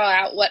had to draw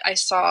out what I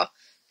saw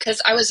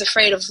because I was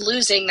afraid of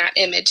losing that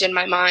image in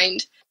my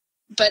mind.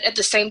 But at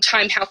the same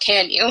time, how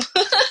can you?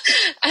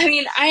 I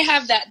mean, I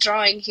have that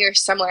drawing here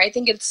somewhere. I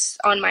think it's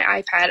on my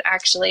iPad,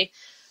 actually.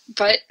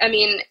 But, I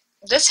mean,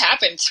 this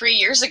happened 3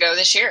 years ago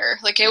this year.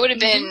 Like, it would have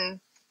been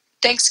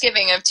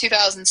Thanksgiving of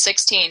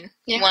 2016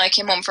 when I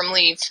came home from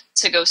leave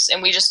to go,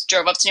 and we just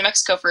drove up to New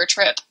Mexico for a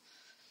trip.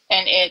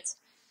 And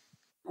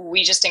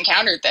we just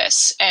encountered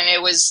this, and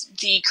it was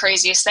the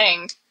craziest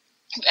thing.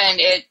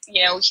 And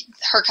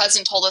her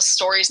cousin told us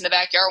stories in the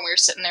backyard when we were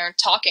sitting there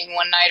talking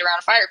one night around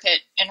a fire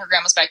pit in her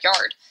grandma's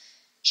backyard.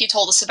 He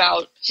told us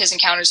about his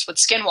encounters with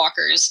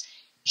skinwalkers.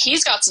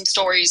 He's got some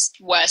stories,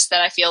 Wes,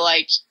 that I feel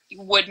like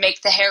would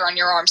make the hair on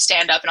your arm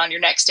stand up and on your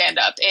neck stand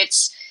up.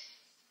 It's,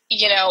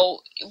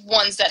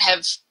 ones that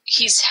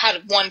he's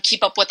had one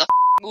keep up with a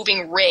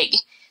moving rig.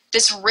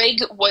 This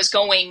rig was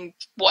going,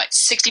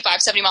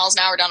 65, 70 miles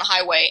an hour down a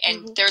highway,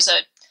 and there's a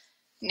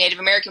Native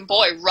American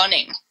boy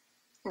running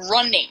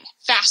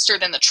faster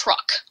than the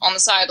truck on the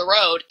side of the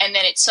road, and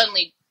then it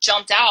suddenly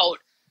jumped out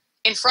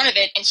in front of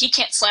it, and he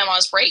can't slam on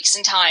his brakes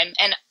in time,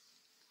 and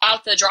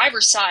out the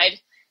driver's side,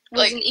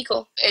 was an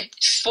eagle. It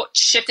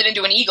shifted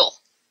into an eagle,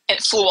 and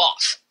it flew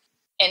off,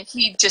 and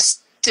he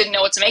just didn't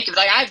know what to make of it.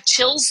 Like, I have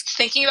chills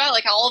thinking about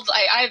it.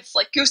 I have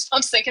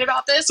goosebumps thinking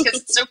about this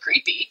because it's so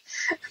creepy.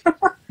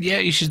 Yeah,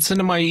 you should send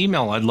him my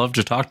email. I'd love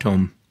to talk to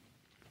him.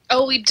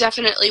 Oh, we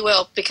definitely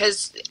will,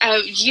 because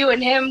you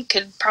and him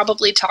could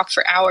probably talk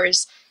for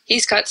hours.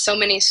 He's got so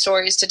many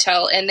stories to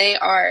tell, and they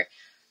are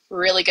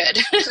really good.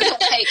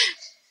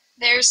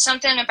 There's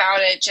something about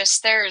it.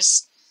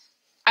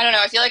 I don't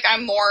know. I feel like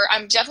I'm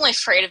definitely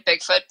afraid of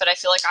Bigfoot, but I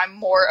feel like I'm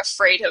more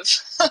afraid of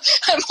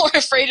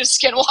skinwalkers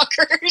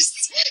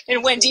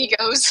and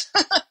Wendigos.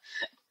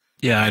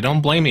 Yeah, I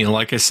don't blame you.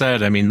 Like I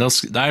said, I mean,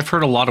 I've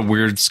heard a lot of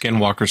weird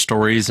skinwalker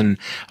stories, and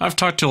I've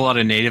talked to a lot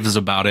of natives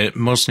about it.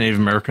 Most Native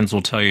Americans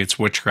will tell you it's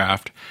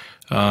witchcraft.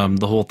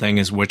 The whole thing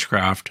is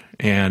witchcraft,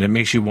 and it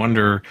makes you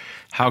wonder,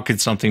 how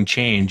could something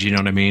change? You know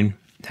what I mean?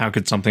 How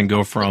could something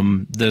go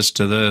from this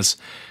to this?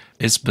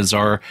 It's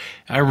bizarre.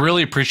 I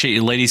really appreciate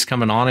you ladies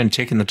coming on and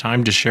taking the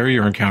time to share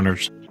your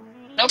encounters.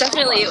 No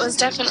Definitely. problem. It was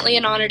definitely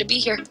an honor to be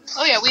here.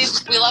 Oh yeah, we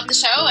love the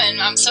show, and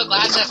I'm so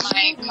glad that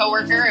my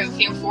coworker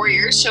of 4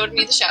 years showed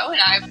me the show,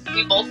 and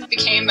we both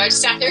became. I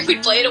sat there,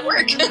 we'd play it at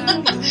work.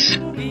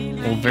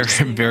 Well,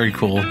 very, very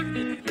cool.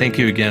 Thank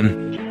you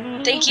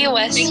again. Thank you,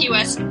 Wes. Thank you,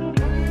 Wes.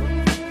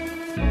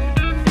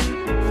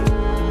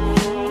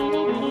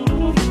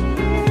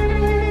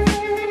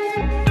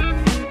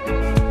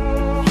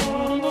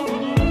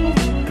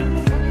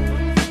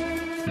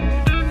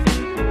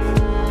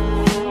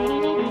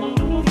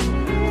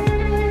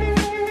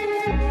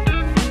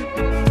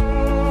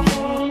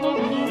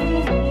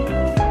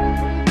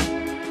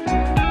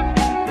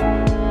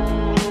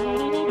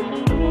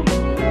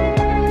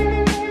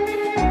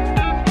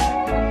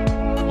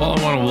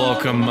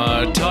 Welcome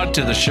Todd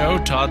to the show.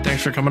 Todd,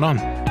 thanks for coming on.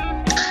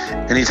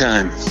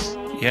 Anytime.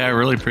 Yeah, I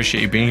really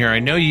appreciate you being here. I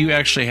know you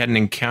actually had an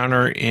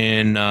encounter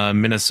in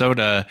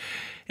Minnesota,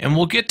 and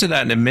we'll get to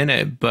that in a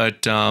minute,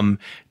 but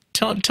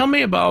tell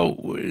me about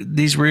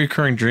these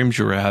recurring dreams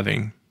you were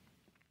having.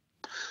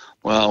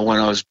 Well, when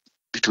I was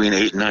between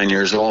 8 and 9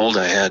 years old,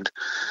 I had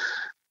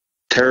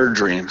terror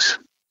dreams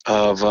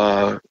of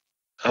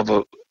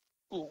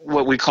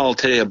what we call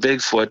today a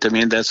Bigfoot. I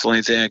mean, that's the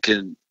only thing I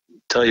can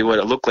tell you what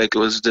it looked like. It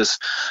was this,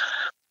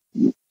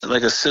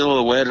 like a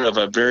silhouette of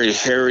a very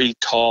hairy,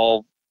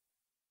 tall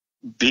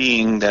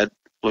being that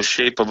was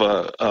shape of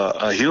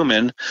a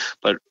human,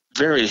 but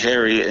very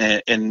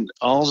hairy, and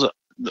all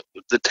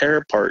the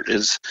terror part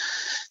is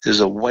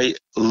a white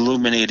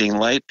illuminating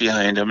light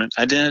behind him. And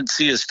I didn't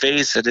see his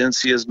face, I didn't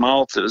see his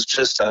mouth. It was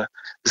just a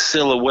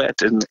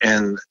silhouette,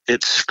 and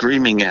it's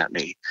screaming at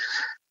me.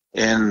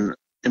 And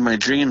in my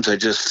dreams, I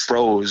just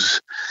froze,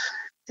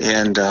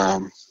 and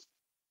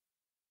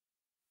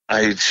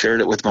I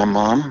shared it with my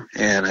mom,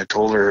 and I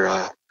told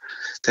her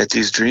that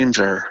these dreams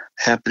are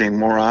happening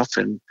more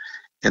often,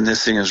 and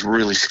this thing is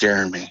really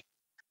scaring me.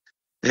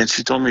 And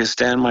she told me to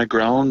stand my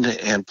ground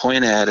and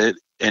point at it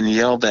and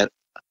yell that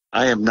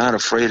I am not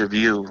afraid of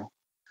you.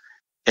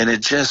 And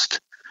it just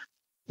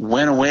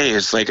went away.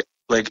 It's like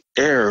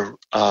air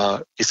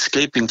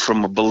escaping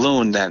from a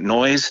balloon, that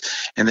noise,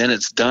 and then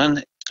it's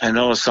done. I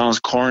know it sounds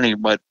corny,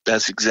 but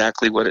that's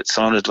exactly what it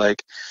sounded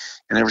like.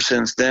 And ever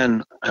since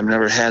then, I've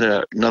never had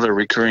another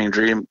recurring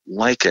dream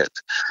like it,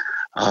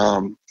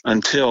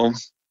 until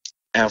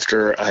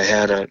after I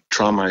had a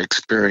trauma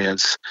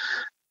experience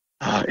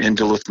in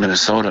Duluth,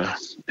 Minnesota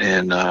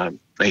in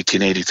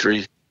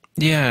 1983.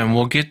 Yeah, and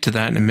we'll get to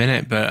that in a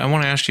minute, but I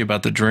want to ask you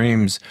about the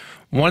dreams.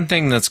 One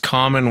thing that's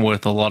common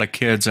with a lot of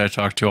kids I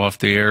talk to off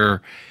the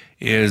air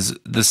is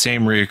the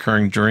same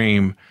reoccurring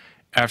dream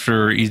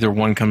after either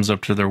one comes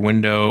up to their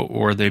window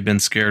or they've been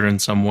scared in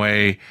some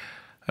way.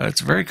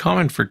 It's very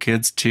common for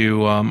kids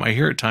to, I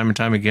hear it time and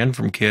time again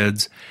from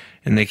kids,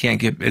 and they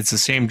can't it's the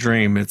same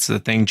dream. It's the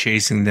thing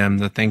chasing them,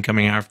 the thing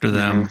coming after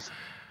them.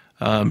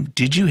 Mm-hmm.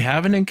 Did you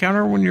have an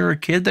encounter when you were a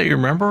kid that you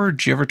remember, or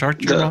did you ever talk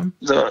to your mom?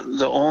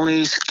 The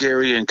only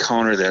scary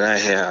encounter that I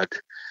had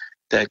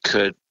that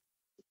could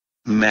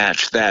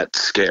match that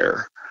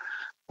scare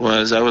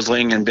was I was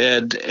laying in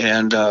bed,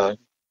 and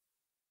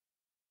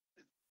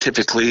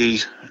typically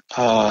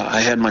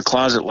I had my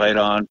closet light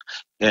on,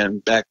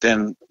 and back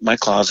then my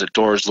closet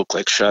doors look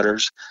like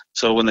shutters.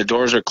 So when the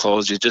doors are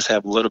closed, you just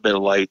have a little bit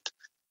of light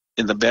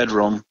in the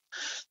bedroom.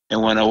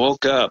 And when I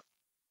woke up,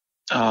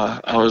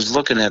 I was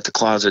looking at the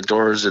closet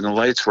doors and the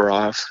lights were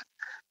off,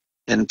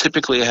 And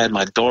typically I had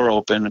my door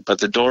open, but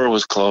the door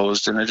was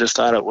closed, and I just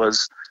thought it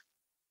was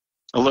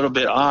a little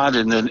bit odd.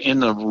 And then in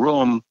the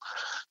room,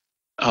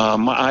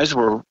 my eyes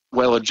were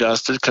well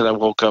adjusted because I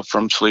woke up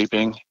from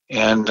sleeping,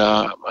 and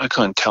I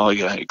couldn't tell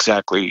you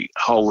exactly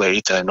how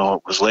late. I know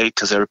it was late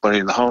because everybody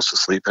in the house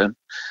was sleeping.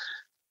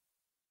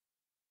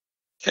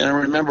 And I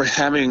remember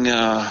having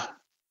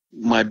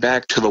my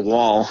back to the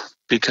wall,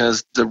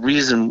 because the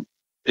reason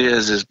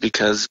is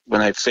because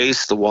when I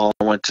faced the wall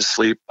and went to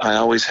sleep, I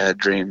always had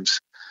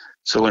dreams.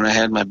 So when I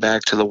had my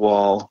back to the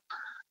wall,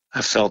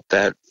 I felt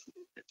that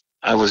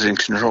I was in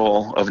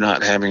control of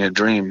not having a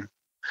dream.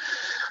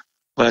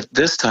 But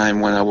this time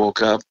when I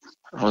woke up,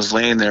 I was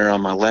laying there on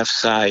my left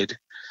side,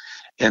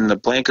 and the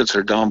blankets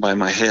are down by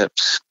my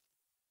hips.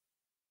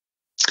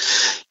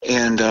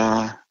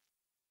 And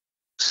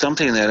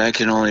something that I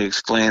can only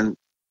explain,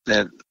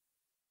 that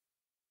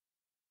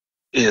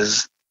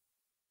is,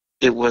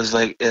 it was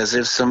like as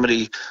if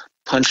somebody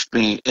punched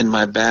me in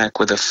my back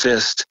with a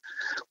fist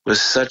with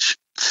such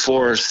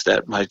force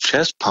that my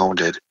chest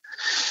pounded.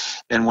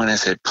 And when I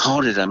say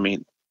pounded, I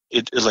mean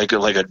it like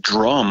a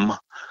drum.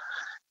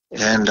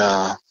 And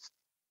I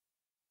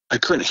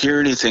couldn't hear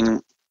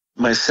anything.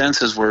 My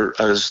senses were,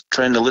 I was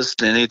trying to listen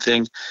to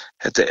anything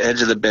at the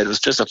edge of the bed. It was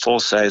just a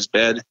full-size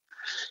bed,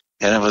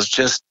 and I was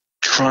just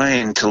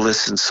trying to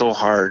listen so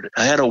hard.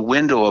 I had a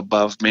window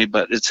above me,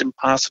 but it's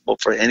impossible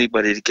for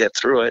anybody to get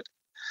through it.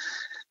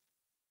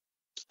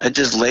 I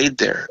just laid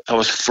there. I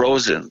was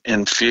frozen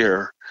in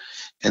fear.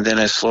 And then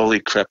I slowly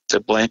crept the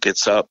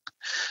blankets up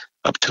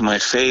to my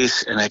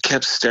face, and I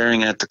kept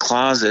staring at the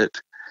closet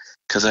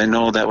because I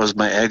know that was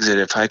my exit.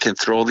 If I can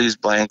throw these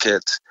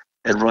blankets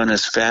and run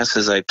as fast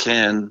as I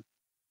can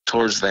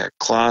towards that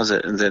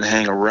closet and then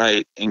hang a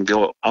right and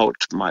go out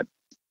to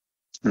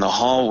in the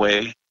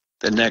hallway,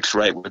 the next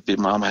right would be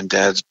Mom and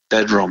Dad's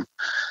bedroom.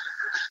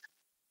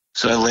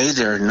 So I lay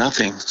there,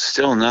 nothing,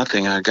 still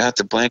nothing. I got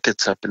the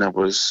blankets up, and I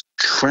was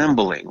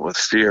trembling with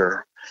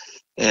fear.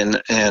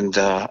 And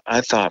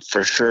I thought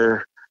for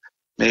sure,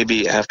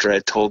 maybe after I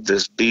told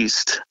this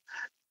beast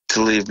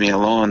to leave me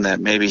alone, that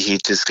maybe he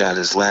just got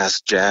his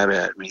last jab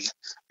at me.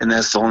 And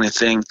that's the only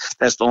thing,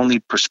 that's the only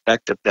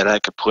perspective that I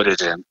could put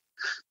it in.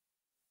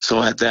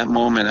 So at that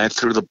moment, I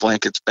threw the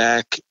blankets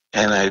back,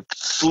 and I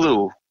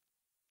flew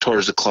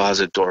towards the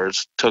closet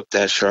doors, took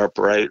that sharp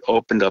right,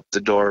 opened up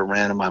the door,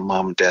 ran to my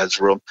mom and dad's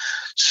room,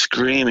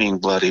 screaming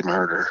bloody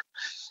murder.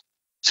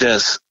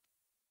 Just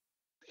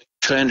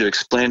trying to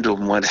explain to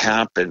them what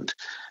happened.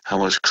 I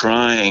was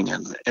crying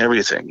and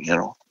everything,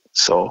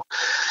 So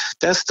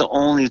that's the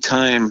only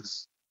time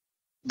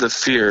the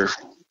fear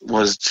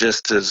was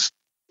just as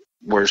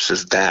worse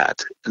as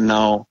that.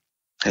 Now,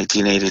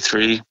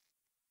 1983,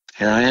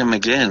 here I am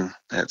again,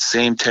 that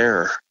same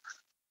terror.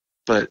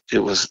 But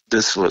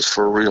this was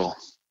for real.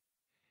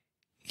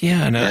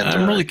 Yeah, and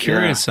I'm really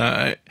curious.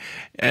 Yeah.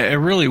 I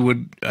really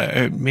would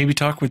maybe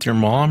talk with your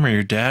mom or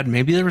your dad.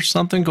 Maybe there was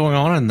something going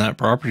on in that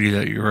property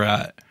that you were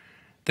at,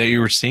 that you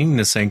were seeing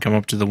this thing come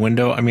up to the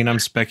window. I mean, I'm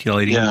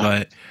speculating,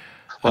 but...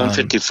 Well, I'm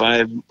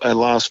 55. I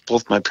lost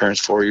both my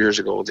parents 4 years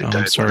ago. They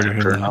died one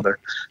after another.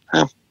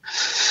 Well,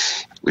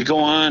 we go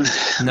on.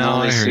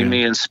 Now they see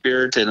me in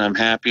spirit, and I'm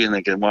happy, and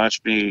they can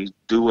watch me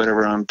do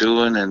whatever I'm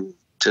doing, and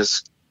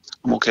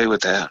I'm okay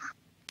with that.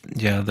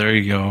 Yeah, there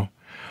you go.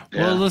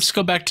 Yeah. Well, let's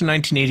go back to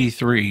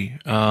 1983.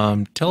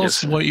 Tell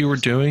us what you were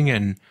doing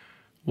and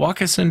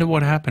walk us into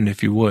what happened,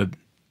 if you would.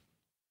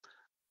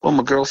 Well,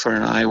 my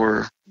girlfriend and I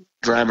were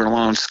driving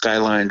along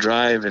Skyline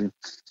Drive, and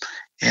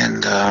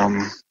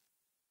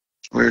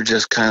we were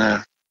just kind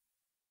of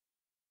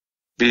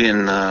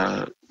being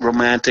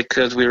romantic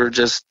because we're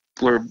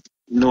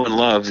new in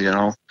love,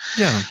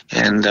 Yeah.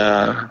 And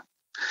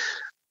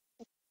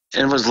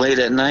it was late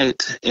at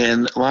night,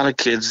 and a lot of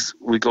kids,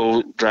 we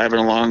go driving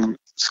along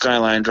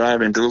Skyline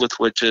Drive in Duluth,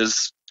 which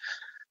is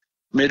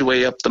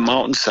midway up the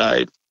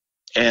mountainside,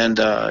 and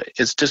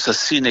it's just a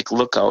scenic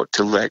lookout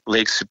to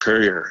Lake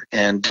Superior,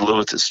 and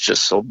Duluth is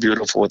just so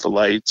beautiful with the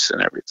lights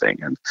and everything,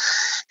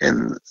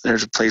 and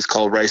there's a place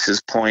called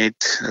Rice's Point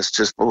that's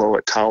just below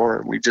a tower,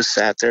 and we just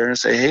sat there and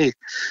say, hey,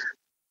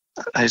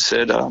 I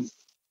said,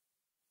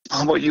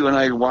 how about you and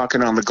I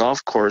walking on the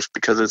golf course,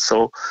 because it's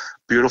so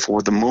beautiful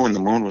with the moon. The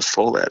moon was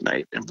full that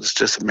night. It was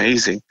just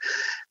amazing.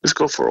 Let's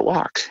go for a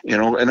walk,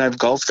 and I've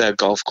golfed that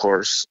golf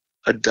course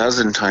a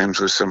dozen times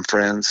with some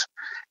friends,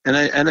 and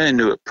I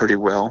knew it pretty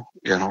well,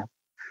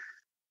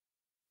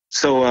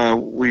 So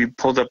we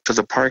pulled up to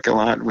the parking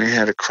lot, and we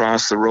had to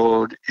cross the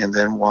road and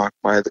then walk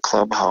by the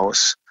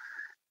clubhouse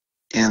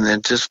and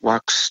then just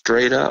walk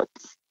straight up,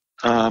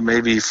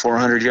 maybe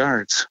 400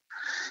 yards.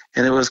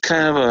 And it was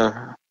kind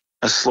of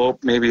a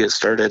slope. Maybe it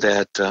started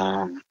at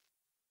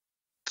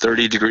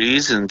 30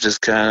 degrees and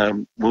just kind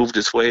of moved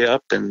its way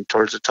up, and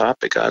towards the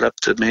top it got up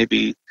to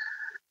maybe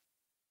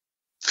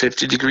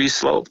 50-degree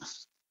slope.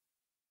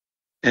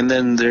 And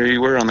then there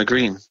you were on the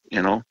green,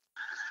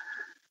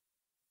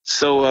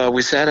 So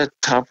we sat at the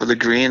top of the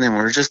green, and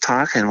we were just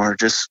talking. We were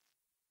just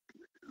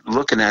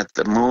looking at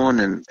the moon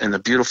and the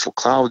beautiful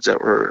clouds that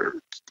were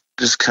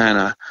just kind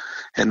of,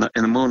 and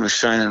the moon was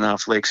shining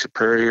off Lake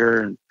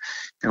Superior, and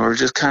we were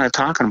just kind of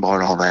talking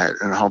about all that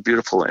and how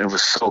beautiful. And it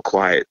was so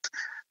quiet.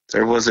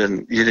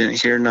 You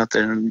didn't hear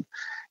nothing.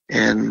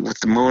 And with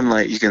the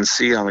moonlight, you can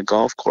see on the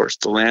golf course,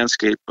 the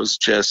landscape was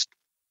just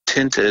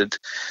tinted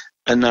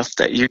enough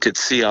that you could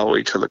see all the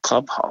way to the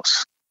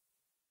clubhouse.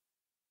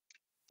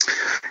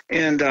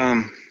 And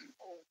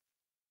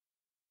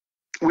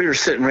we were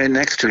sitting right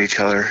next to each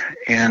other,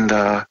 and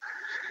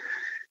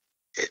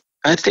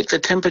I think the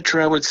temperature,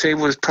 I would say,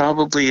 was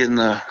probably in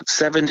the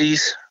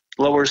 70s,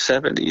 lower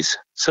 70s.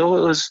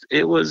 So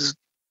it was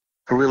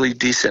a really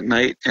decent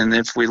night. And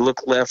if we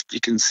look left,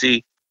 you can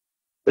see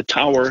the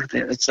tower.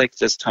 It's like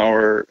this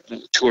tower,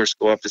 tours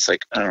go up. It's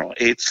like, I don't know,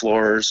 8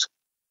 floors.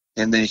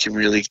 And then you can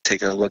really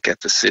take a look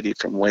at the city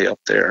from way up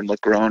there and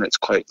look around. It's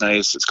quite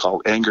nice. It's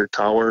called Anger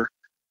Tower.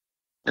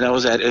 And I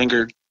was at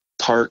Anger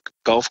Park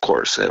Golf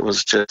Course. It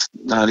was just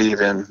not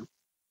even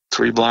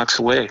 3 blocks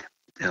away,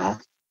 you know.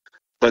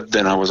 But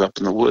then I was up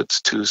in the woods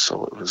too,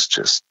 so it was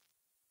just,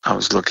 I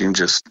was looking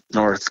just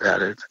north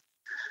at it.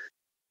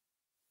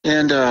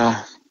 And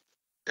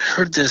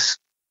heard this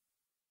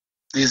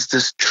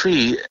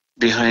tree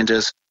behind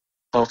us,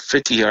 about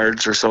 50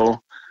 yards or so.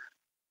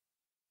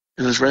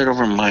 It was right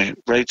over my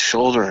right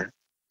shoulder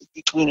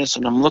between us,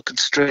 and I'm looking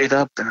straight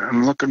up, and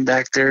I'm looking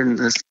back there, and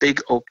this big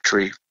oak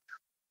tree,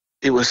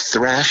 it was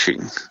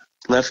thrashing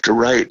left to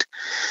right.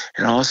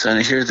 And all of a sudden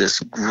I hear this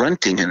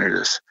grunting in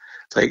it.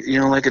 Like, you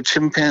know, like a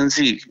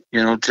chimpanzee,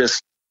 you know,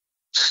 just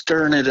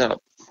stirring it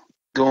up,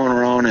 going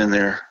around in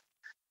there.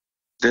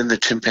 Then the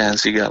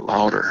chimpanzee got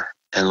louder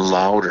and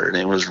louder, and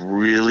it was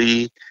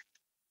really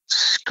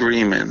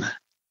screaming.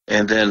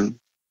 And then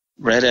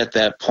right at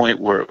that point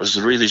where it was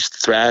really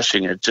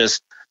thrashing, it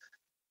just,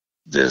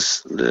 the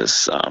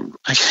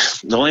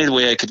only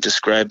way I could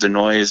describe the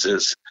noise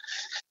is,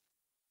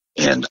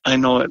 and I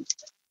know it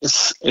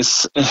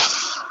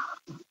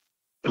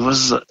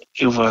was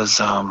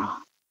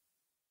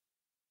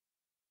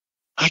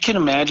I can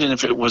imagine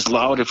if it was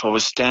loud if I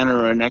was standing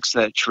right next to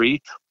that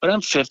tree, but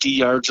I'm 50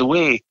 yards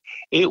away.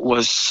 It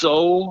was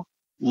so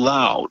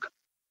loud.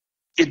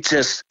 It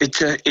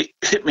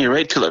hit me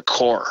right to the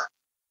core.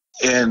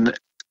 And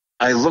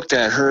I looked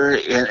at her,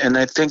 and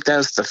I think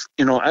that's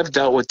I've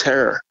dealt with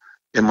terror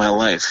in my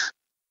life,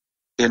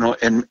 and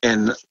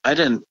I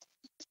didn't,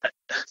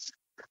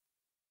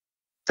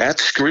 that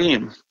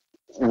scream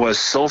was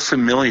so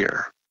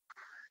familiar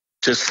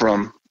just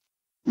from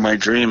my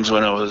dreams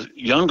when I was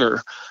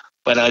younger.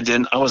 But I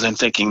wasn't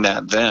thinking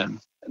that then,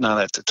 not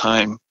at the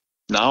time.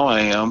 Now I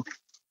am.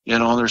 You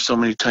know, there's so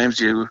many times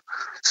you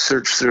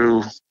search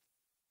through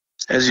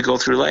as you go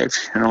through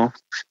life, you know,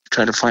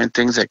 try to find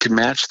things that can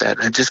match that.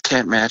 I just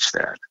can't match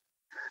that.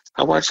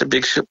 I watched a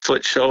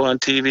Bigfoot show on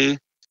TV.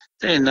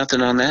 There ain't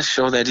nothing on that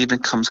show that even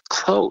comes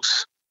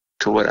close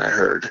to what I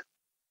heard.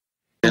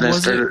 And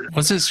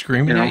was it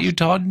screaming at you,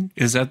 Todd?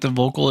 Is that the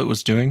vocal it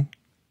was doing?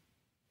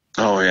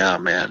 Oh, yeah,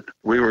 man.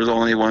 We were the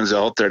only ones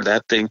out there.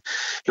 That thing,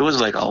 it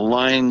was like a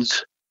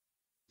lion's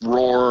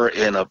roar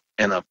and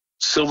a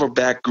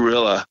silverback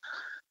gorilla,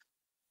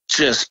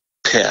 just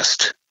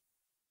pissed.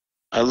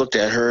 I looked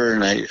at her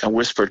and I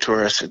whispered to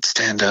her, I said,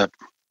 stand up.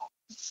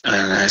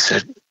 And I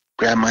said,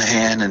 grab my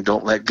hand and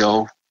don't let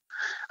go.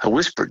 I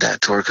whispered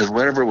that to her because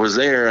whatever was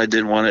there, I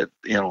didn't want it,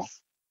 you know,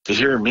 to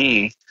hear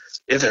me.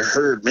 If it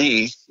heard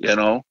me, you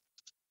know.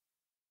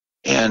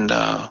 And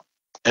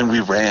we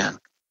ran.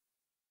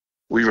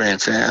 We ran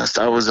fast.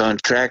 I was on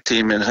track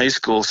team in high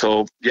school,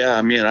 so yeah,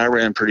 I mean, I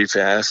ran pretty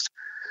fast.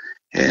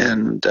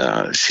 And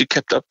she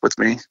kept up with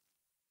me.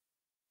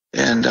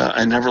 And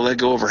I never let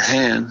go of her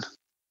hand.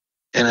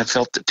 And I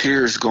felt the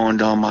tears going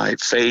down my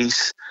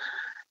face.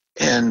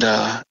 And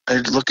I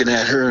was looking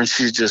at her, and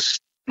she's just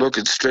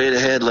looking straight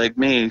ahead like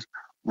me,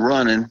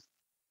 running.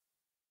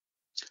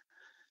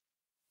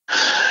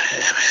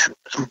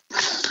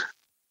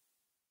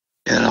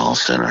 And all of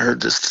a sudden I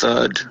heard this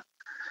thud,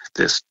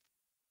 this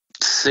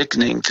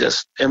sickening,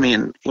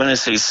 when I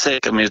say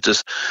sick, I mean, it's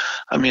just,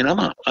 I mean,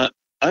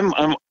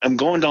 I'm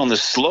going down the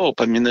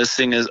slope. I mean, this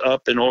thing is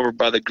up and over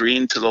by the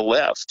green to the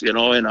left, you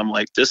know, and I'm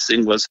like, this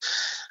thing was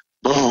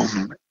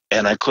boom.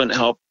 And I couldn't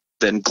help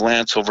then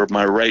glance over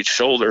my right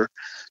shoulder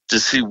to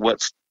see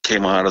what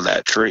came out of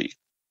that tree.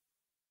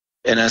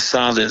 And I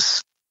saw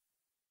this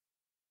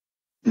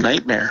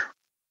nightmare.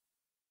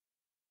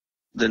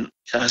 Then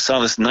I saw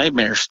this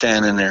nightmare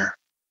standing there.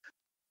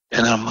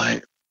 And I'm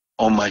like,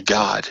 oh my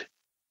God.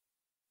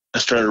 I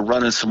started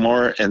running some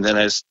more, and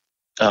then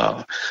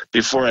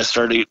before I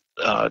started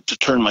to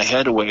turn my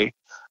head away,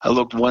 I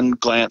looked one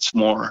glance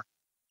more,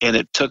 and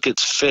it took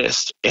its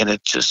fist, and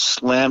it just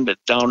slammed it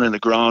down in the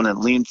ground and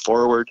leaned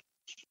forward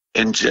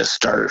and just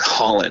started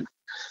hauling.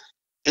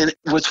 And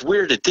what's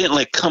weird, it didn't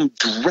like come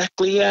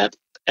directly at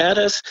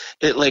us.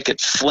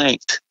 It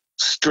flanked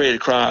straight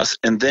across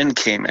and then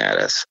came at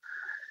us.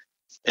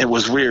 It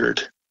was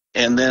weird.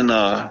 And then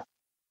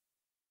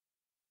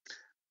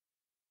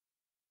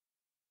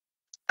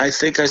I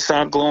think I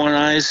saw glowing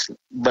eyes,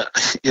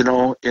 but, you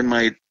know, in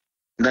my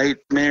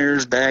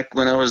nightmares back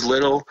when I was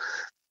little,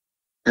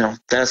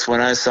 that's what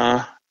I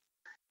saw.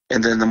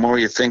 And then the more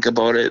you think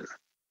about it,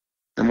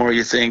 the more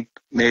you think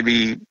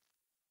maybe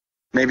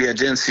I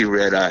didn't see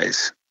red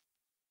eyes.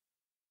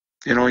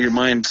 Your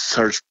mind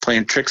starts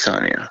playing tricks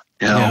on you,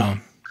 Yeah.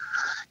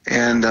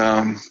 And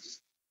all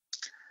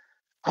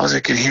I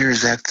could hear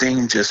is that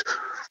thing just,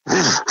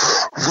 woof,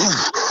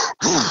 woof,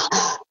 woof,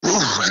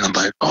 woof. And I'm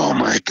like, oh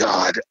my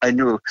God. I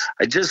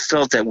just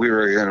felt that we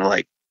were going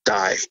to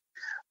die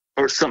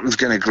or something's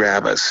going to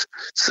grab us.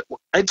 So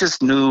I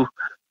just knew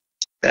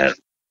that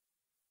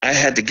I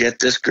had to get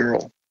this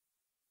girl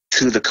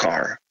to the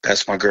car.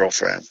 That's my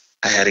girlfriend.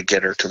 I had to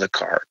get her to the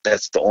car.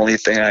 That's the only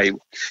thing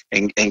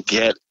and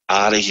get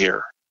out of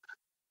here.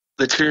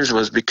 The tears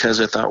was because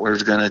I thought we were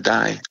going to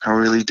die. I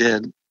really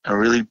did. I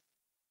really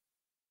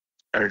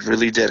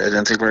did. I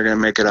didn't think we were going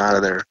to make it out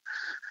of there.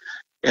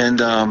 And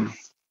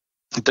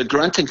the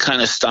grunting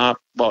kind of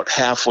stopped about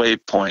halfway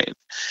point.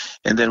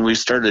 And then we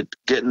started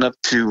getting up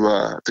to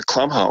the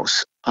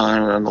clubhouse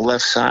on the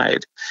left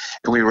side.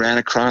 And we ran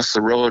across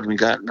the road. We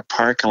got in the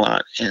parking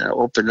lot, and I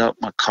opened up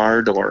my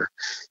car door.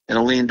 And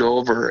I leaned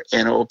over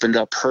and opened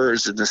up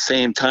hers. At the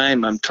same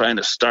time, I'm trying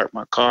to start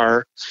my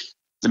car.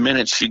 The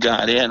minute she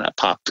got in, I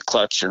popped the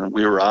clutch, and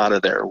we were out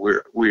of there.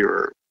 We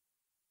were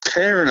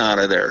tearing out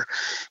of there.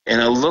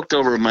 And I looked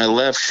over my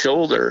left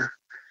shoulder,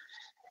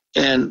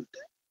 and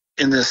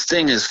this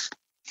thing is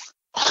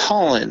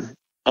hauling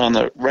on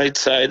the right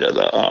side of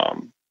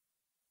the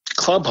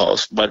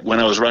clubhouse. But when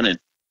I was running,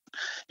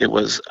 I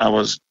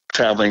was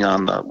traveling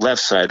on the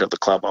left side of the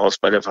clubhouse.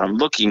 But if I'm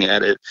looking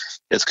at it,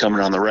 it's coming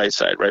on the right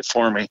side, right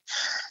for me.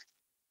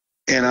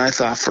 And I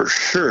thought for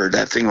sure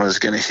that thing was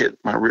going to hit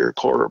my rear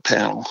quarter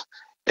panel.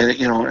 And,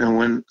 and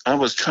when I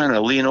was trying to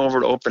lean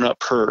over to open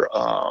up her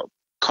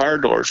car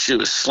door, she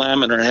was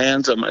slamming her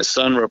hands on my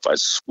sunroof. I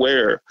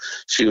swear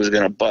she was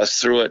going to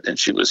bust through it. And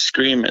she was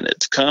screaming,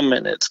 "It's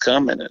coming, it's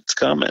coming, it's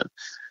coming."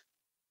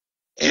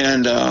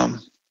 And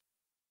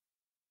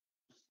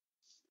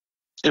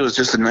it was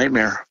just a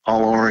nightmare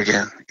all over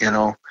again,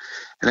 And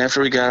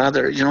after we got out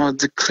there,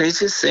 the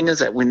craziest thing is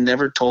that we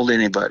never told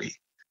anybody.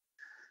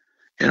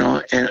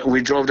 And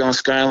we drove down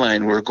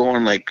Skyline. We're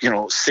going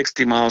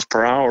 60 miles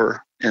per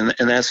hour. And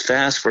that's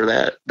fast for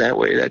that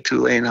way, that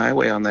 2-lane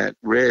highway on that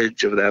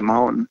ridge of that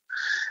mountain.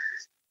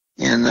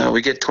 And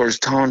we get towards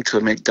town to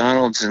a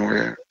McDonald's,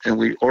 and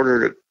we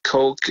ordered a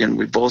Coke, and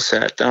we both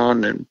sat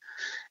down, and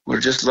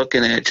we're just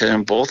looking at each other,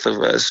 and both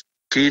of us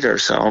peed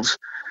ourselves.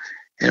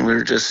 And we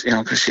were just,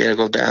 because she had to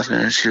go to the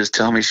bathroom, and she was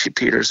telling me she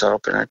peed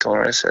herself, and I told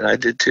her, I said, I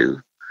did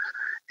too.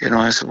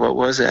 I said, what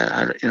was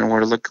that?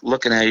 We're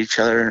looking at each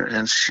other,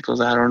 and she goes,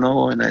 I don't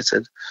know. And I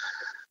said,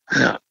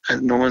 yeah,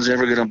 no one's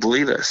ever going to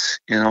believe us,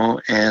 and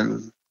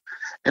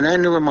I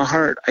knew in my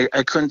heart,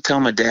 I couldn't tell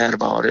my dad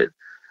about it.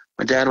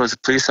 My dad was a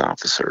police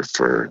officer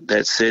for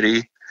that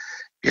city,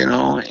 and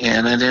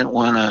I didn't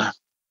want to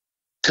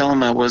tell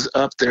him I was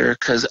up there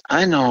because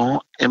I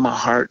know in my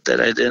heart that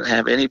I didn't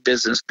have any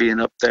business being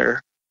up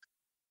there.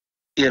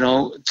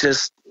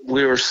 Just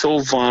we were so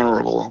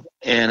vulnerable,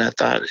 and I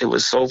thought it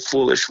was so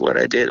foolish what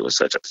I did. It was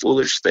such a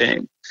foolish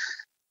thing,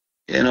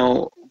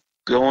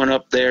 going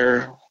up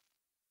there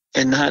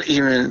and not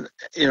even,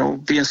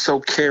 being so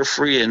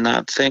carefree and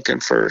not thinking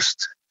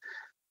first.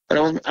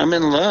 But I'm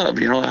in love,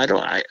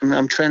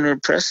 I'm trying to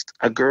impress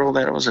a girl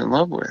that I was in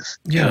love with.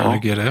 Yeah, I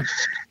get it.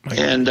 But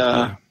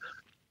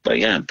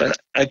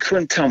I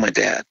couldn't tell my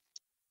dad.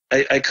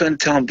 I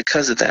couldn't tell him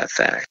because of that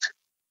fact.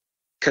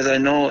 Because I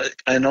know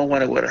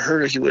what I would have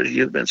heard. He would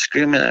have been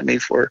screaming at me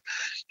for,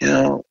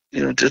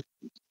 just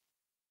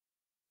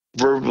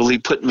verbally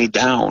putting me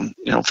down,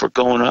 for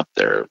going up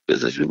there.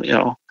 Because,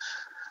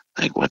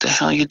 what the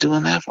hell are you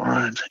doing that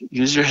for?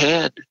 Use your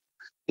head,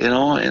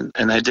 and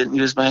I didn't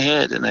use my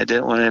head, and I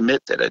didn't want to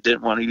admit that I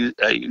didn't want to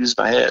use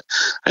my head.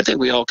 I think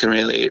we all can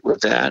relate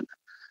with that,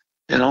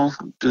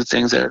 do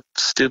things that are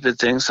stupid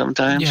things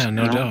sometimes. Yeah,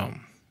 no doubt.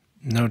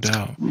 No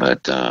doubt.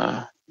 But,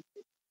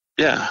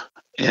 yeah.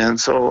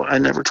 And so I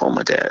never told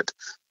my dad.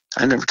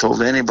 I never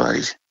told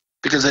anybody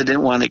because I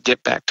didn't want to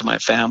get back to my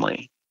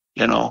family.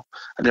 I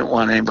didn't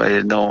want anybody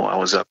to know I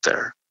was up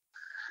there.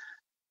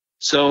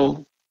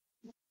 So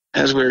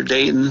as we were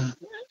dating,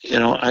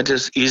 I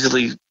just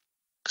easily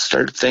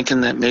started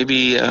thinking that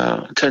maybe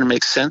trying to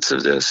make sense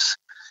of this.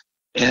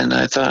 And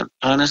I thought,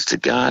 honest to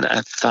God,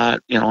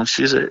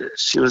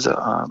 she was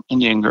a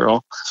Indian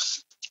girl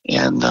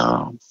and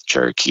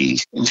Cherokee,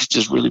 and she's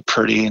just really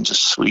pretty and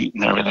just sweet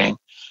and everything.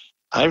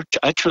 I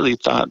truly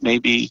thought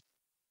maybe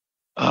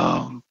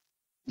the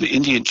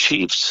Indian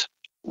chiefs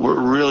were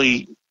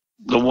really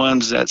the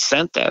ones that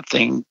sent that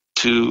thing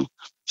to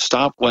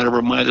stop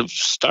whatever might have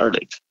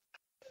started.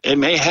 It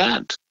may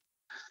have.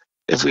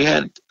 If we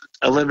had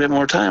a little bit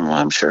more time, well,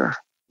 I'm sure,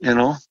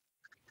 Can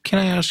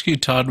I ask you,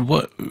 Todd,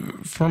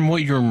 from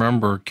what you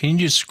remember, can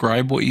you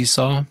describe what you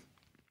saw?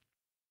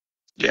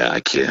 Yeah, I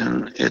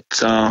can. It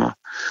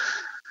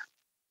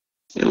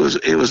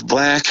was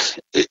black.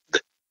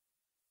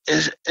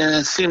 And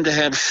it seemed to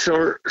have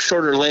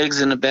shorter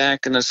legs in the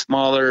back and a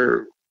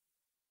smaller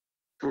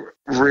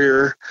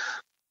rear,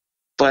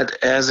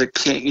 But as a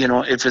king, you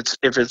know, if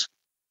it's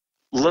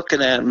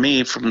looking at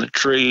me from the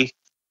tree,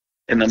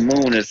 and the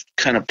moon is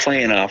kind of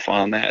playing off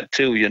on that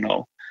too, you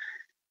know.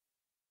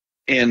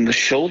 And the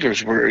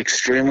shoulders were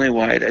extremely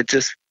wide.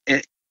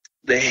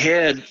 The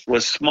head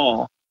was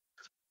small,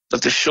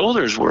 but the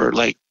shoulders were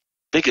like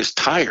big as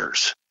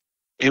tires.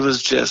 It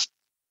was just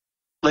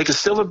like a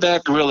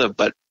silverback gorilla,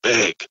 but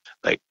big,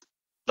 like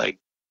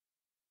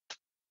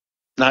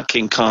not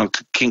King Kong.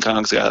 King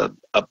Kong's got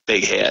a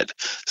big head.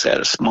 It's had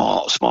a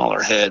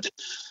smaller head.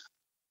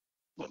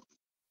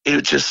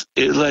 It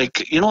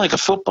like, you know, like a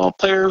football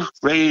player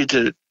ready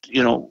to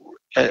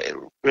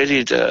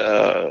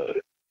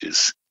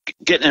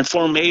getting in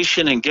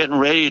formation and getting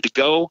ready to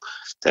go.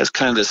 That's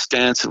kind of the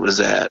stance it was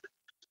at.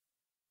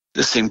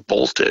 This thing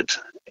bolted.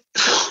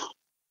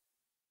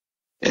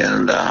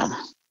 And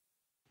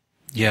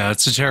yeah,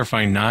 it's a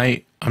terrifying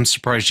night. I'm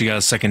surprised you got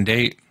a second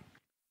date.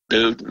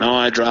 Dude, no,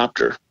 I dropped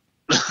her.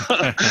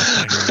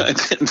 I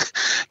didn't.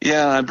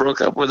 Yeah, I broke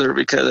up with her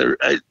because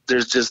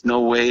there's just no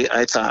way.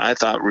 I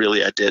thought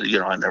really I did. You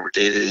know, I never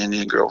dated an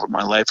Indian girl in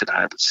my life, and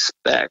I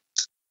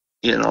respect,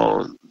 you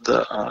know,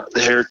 the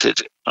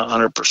heritage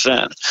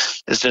 100%.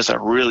 It's just I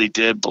really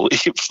did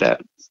believe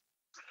that,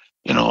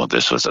 you know,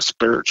 this was a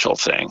spiritual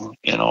thing.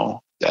 You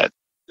know, that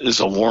is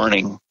a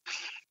warning.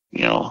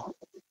 You know,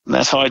 and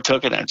that's how I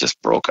took it. I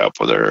just broke up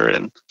with her,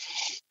 and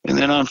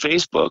then on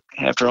Facebook,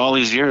 after all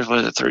these years,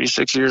 was it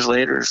 36 years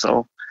later?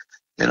 So,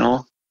 you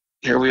know,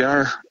 here we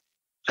are.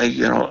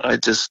 I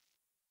just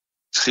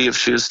see if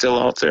she was still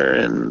out there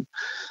and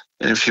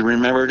if she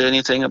remembered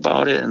anything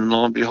about it. And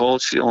lo and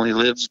behold, she only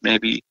lives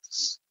maybe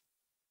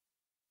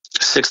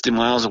 60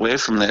 miles away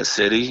from that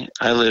city.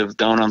 I live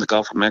down on the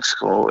Gulf of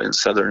Mexico in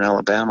southern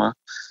Alabama,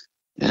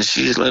 and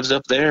she lives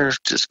up there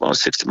just about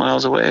 60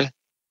 miles away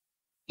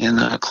in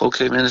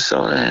Cloquet,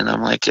 Minnesota. And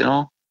I'm like, you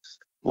know,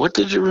 what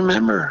did you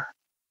remember?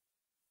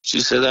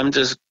 She said, I'm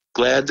just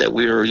glad that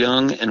we were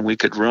young and we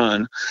could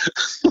run.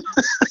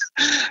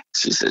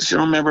 She said she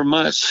don't remember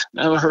much.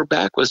 Now her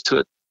back was to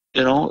it.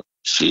 You know,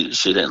 she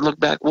didn't look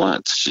back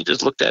once. She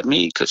just looked at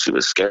me because she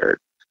was scared.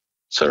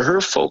 So her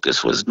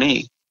focus was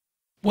me.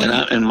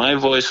 And my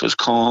voice was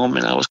calm,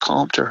 and I was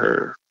calm to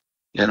her,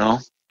 you know.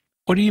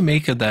 What do you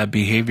make of that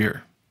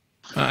behavior?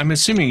 I'm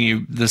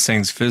assuming this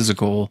thing's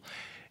physical,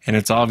 and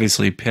it's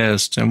obviously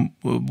pissed. And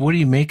what do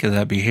you make of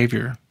that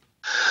behavior?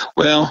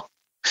 Well,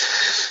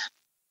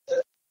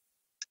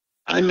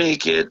 I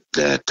make it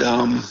that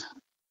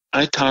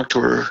I talked to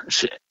her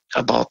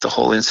about the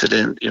whole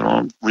incident, you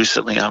know,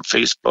 recently on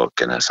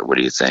Facebook, and I said, what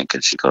do you think?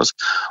 And she goes,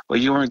 well,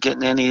 you weren't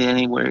getting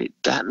anywhere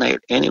that night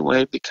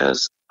anyway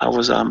because I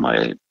was on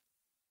my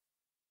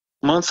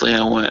monthly.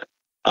 I went,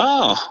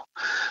 oh,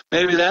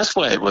 maybe that's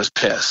why it was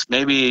pissed.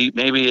 Maybe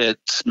it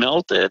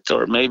smelt it,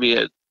 or maybe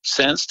it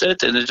sensed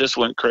it, and it just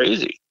went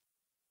crazy.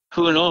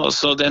 Who knows?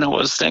 So then I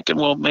was thinking,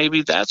 well,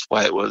 maybe that's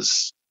why it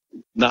was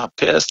not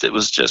pissed. It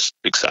was just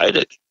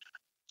excited.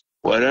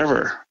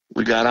 Whatever.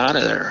 We got out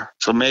of there.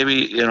 So maybe,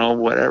 you know,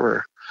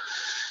 whatever.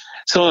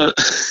 So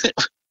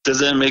does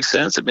that make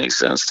sense? It makes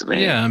sense to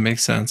me. Yeah, it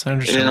makes sense. I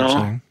understand, you know? What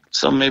you're saying.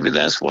 So maybe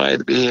that's why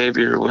the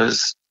behavior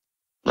was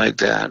like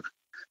that.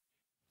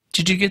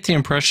 Did you get the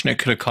impression it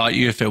could have caught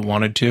you if it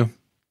wanted to?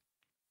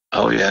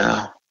 Oh,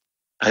 yeah.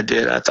 I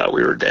did. I thought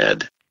we were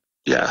dead.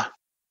 Yeah.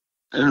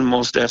 And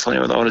most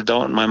definitely, without a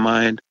doubt in my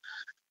mind.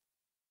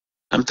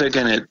 I'm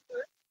thinking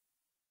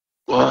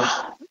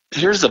well,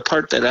 here's the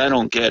part that I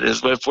don't get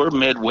is if we're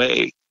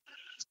midway,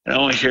 I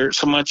don't hear it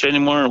so much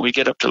anymore, and we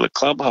get up to the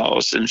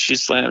clubhouse, and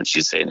she's saying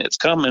it's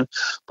coming,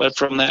 but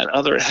from that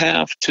other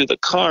half to the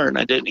car, and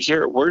I didn't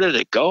hear it. Where did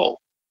it go?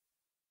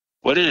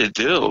 What did it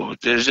do?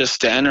 Did it just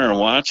stand there and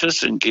watch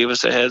us and gave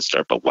us a head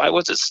start? But why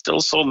was it still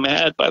so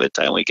mad by the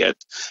time we get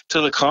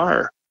to the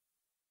car?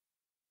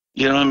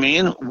 You know what I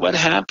mean? What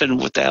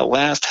happened with that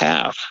last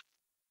half?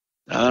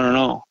 I don't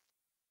know.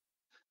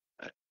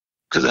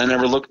 Because I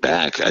never looked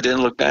back. I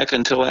didn't look back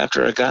until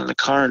after I got in the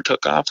car and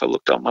took off. I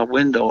looked out my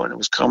window, and it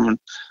was coming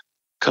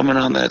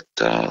on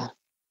that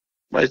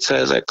right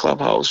side of that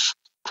clubhouse,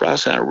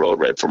 crossing that road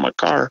right from my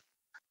car.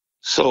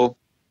 So,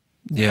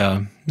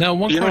 yeah. Now,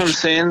 you know what I'm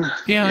saying?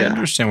 Yeah, I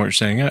understand what you're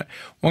saying.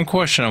 One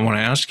question I want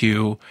to ask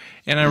you,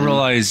 and I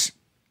realize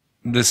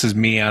this is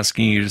me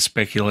asking you to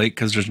speculate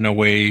because there's no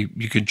way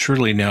you could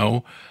truly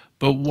know,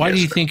 but why do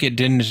you think it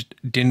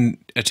didn't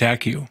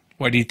attack you?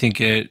 Why do you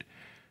think it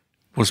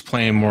was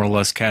playing more or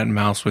less cat and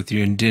mouse with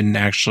you and didn't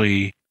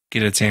actually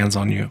get its hands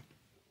on you?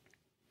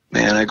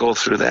 Man, I go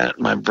through that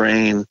in my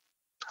brain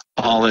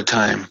all the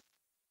time.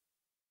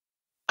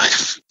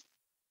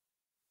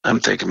 I'm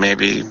thinking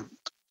maybe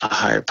a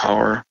higher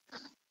power,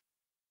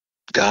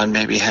 God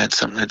maybe had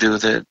something to do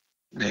with it.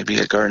 Maybe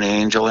a guardian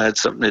angel had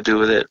something to do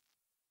with it.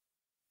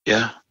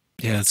 Yeah.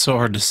 Yeah, it's so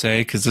hard to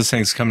say because this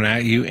thing's coming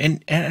at you.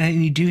 And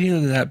you do hear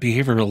that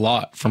behavior a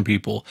lot from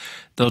people.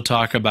 They'll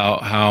talk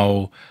about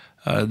how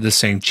this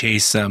thing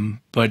chased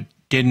them, but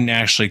didn't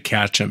actually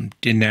catch them,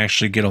 didn't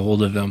actually get a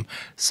hold of them.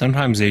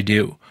 Sometimes they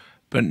do.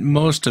 But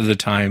most of the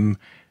time,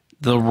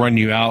 they'll run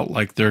you out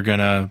like they're going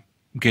to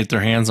get their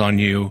hands on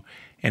you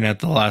and at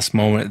the last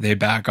moment they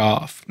back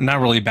off.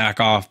 Not really back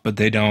off, but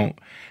they don't,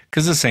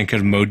 because this thing could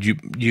have mowed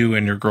you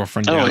and your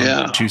girlfriend down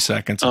in 2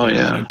 seconds if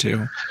they wanted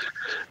to.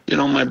 You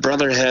know, my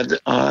brother had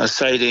a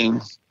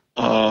sighting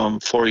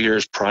 4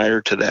 years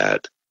prior to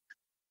that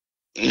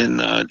in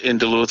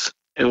Duluth.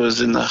 It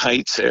was in the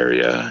Heights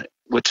area,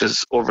 which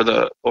is over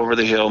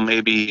the hill,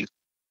 maybe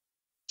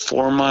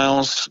 4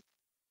 miles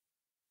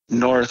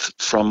north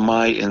from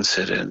my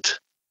incident,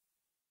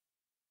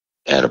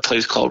 at a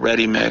place called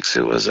Ready Mix.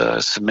 It was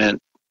a cement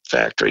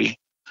factory.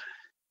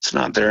 It's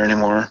not there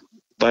anymore.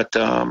 But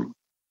him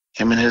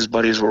and his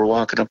buddies were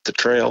walking up the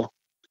trail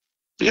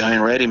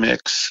behind Ready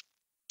Mix.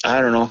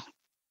 I don't know,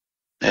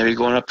 maybe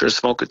going up there to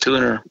smoke a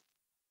tuner.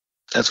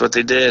 That's what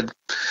they did.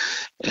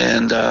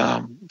 And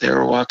they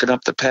were walking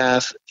up the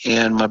path,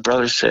 and my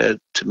brother said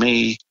to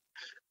me,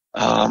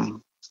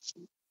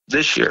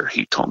 this year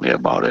he told me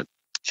about it,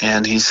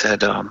 and he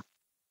said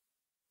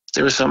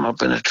there was something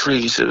up in the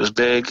trees. It was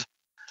big,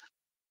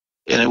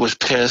 and it was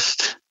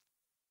pissed.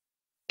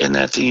 And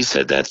that thing, he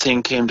said, that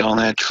thing came down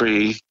that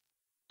tree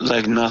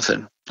like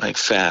nothing, like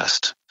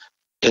fast,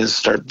 and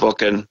started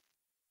booking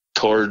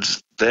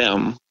towards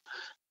them.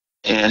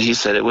 And he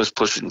said it was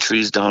pushing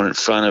trees down in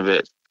front of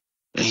it.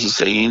 And he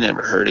said he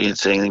never heard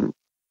anything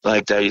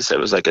like that. He said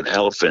it was like an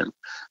elephant.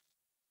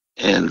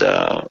 And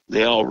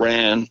they all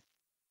ran.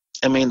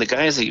 I mean, the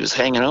guys that he was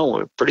hanging out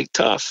with were pretty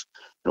tough.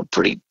 You know,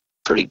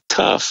 pretty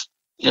tough.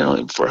 You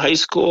know, for high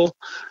school,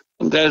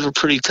 them guys were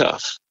pretty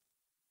tough.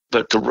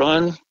 But to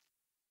run,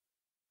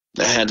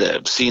 they had to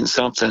have seen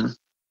something.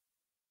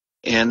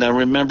 And I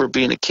remember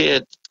being a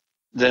kid,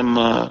 them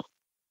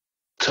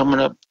coming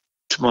up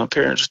to my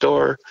parents'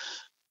 door.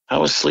 I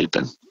was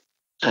sleeping.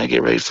 I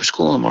get ready for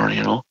school in the morning,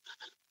 you know.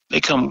 They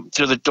come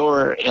through the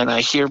door, and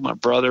I hear my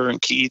brother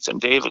and Keith and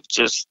David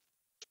just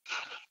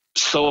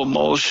so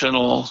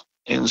emotional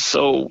and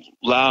so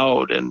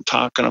loud and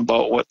talking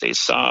about what they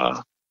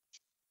saw.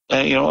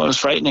 And, you know, it was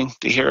frightening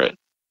to hear it.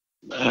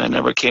 I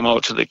never came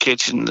out to the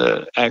kitchen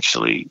to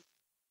actually,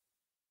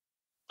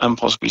 I'm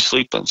supposed to be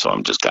sleeping, so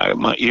I'm just got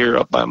my ear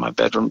up by my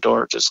bedroom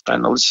door, just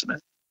kind of listening.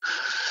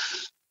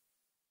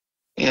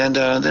 And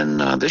then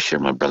this year,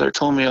 my brother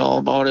told me all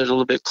about it a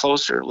little bit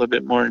closer, a little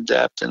bit more in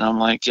depth. And I'm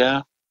like,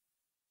 yeah.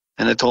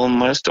 And I told him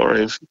my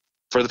story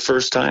for the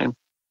first time,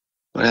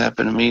 what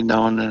happened to me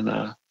down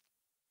in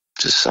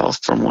just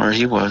south from where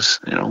he was,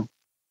 you know.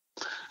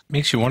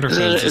 Makes you wonder if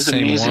it's the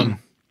same amazing. one.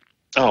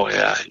 Oh,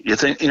 yeah. You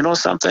think, you know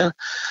something?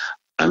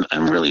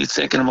 I'm really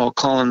thinking about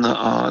calling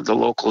the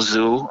local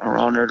zoo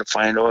around there to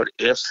find out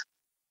if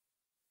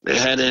they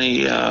had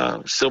any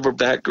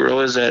silverback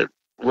gorillas that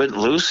went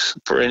loose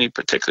for any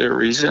particular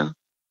reason.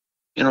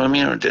 You know what I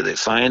mean? Or did they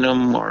find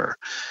them? Or,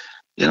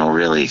 you know,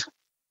 really,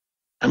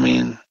 I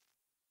mean,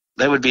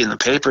 that would be in the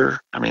paper.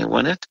 I mean,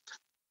 wouldn't it?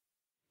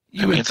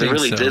 I mean, if they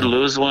really did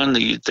lose one,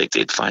 you'd think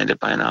they'd find it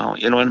by now.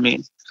 You know what I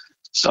mean?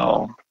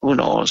 So, who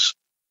knows?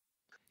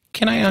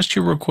 Can I ask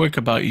you real quick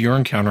about your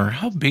encounter?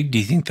 How big do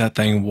you think that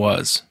thing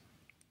was?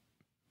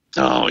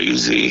 Oh,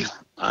 easy.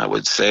 I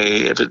would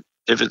say if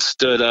it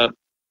stood up,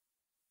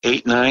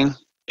 8'9",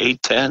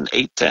 8'10",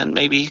 8'10",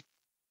 maybe.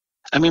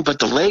 I mean, but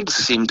the legs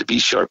seem to be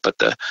short, but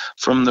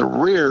from the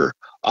rear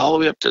all the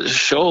way up to the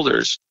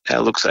shoulders, it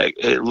looked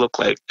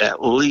like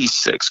at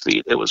least 6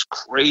 feet. It was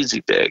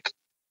crazy big.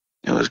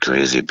 It was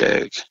crazy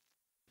big.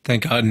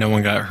 Thank God no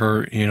one got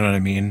hurt, you know what I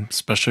mean?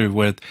 Especially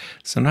with,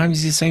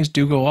 sometimes these things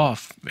do go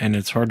off, and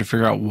it's hard to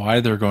figure out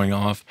why they're going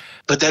off.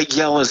 But that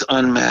yell is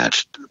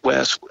unmatched,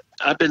 Wes.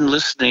 I've been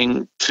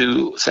listening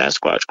to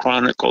Sasquatch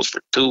Chronicles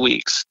for 2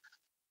 weeks,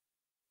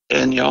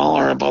 and y'all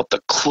are about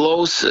the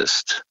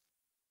closest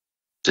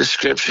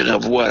description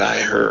of what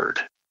I heard.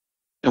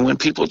 And when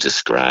people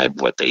describe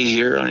what they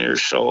hear on your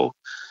show,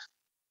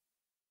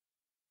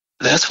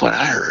 that's what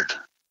I heard.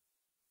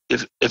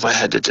 If I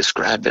had to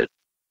describe it.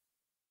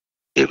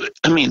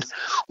 I mean,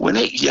 when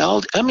it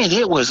yelled, I mean,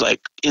 it was like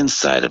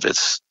inside of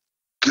its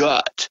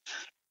gut,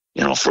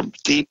 you know, from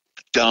deep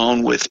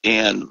down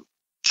within,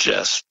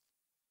 just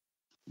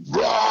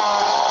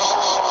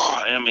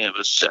raw. I mean, it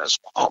was just,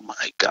 oh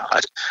my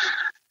God.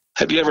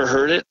 Have you ever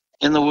heard it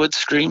in the woods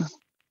scream?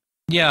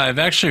 Yeah, I've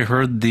actually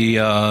heard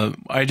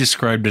I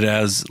described it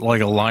as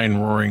like a lion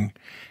roaring.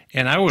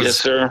 And I was, yes,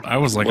 sir. I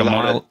was like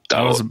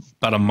I was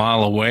about a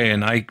mile away,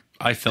 and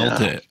I felt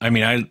it. I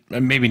mean,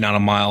 maybe not a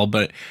mile,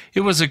 but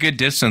it was a good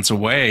distance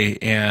away,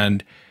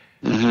 and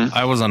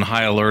I was on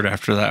high alert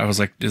after that. I was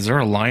like, is there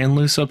a lion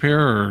loose up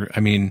here? Or, I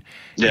mean,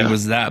 it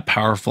was that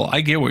powerful.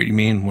 I get what you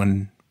mean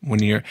when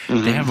you're,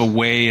 they have a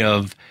way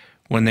of,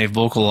 when they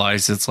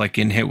vocalize, it's like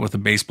getting hit with a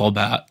baseball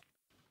bat.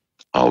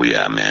 Oh,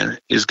 yeah, man.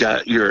 He's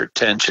got your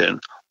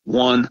attention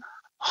 100%.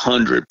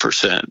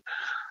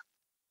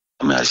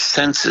 I mean, my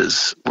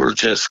senses were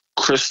just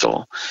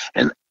crystal.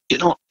 And, you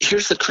know,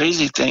 here's the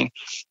crazy thing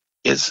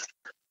is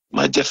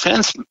my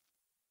defense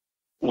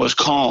was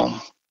calm.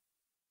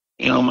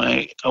 You know,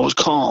 I was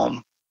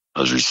calm.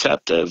 I was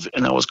receptive,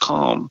 and I was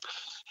calm.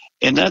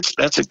 And that's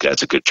a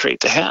good trait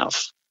to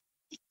have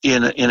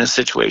in a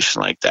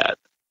situation like that.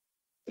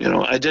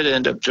 I did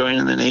end up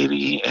joining the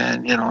Navy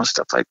and,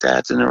 stuff like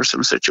that. And there were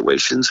some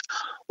situations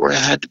where I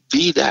had to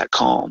be that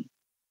calm.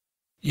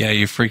 Yeah,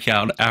 you freak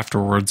out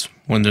afterwards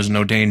when there's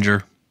no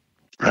danger.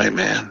 Right,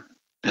 man.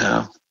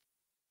 Yeah.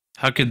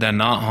 How could that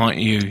not haunt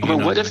you?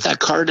 What if that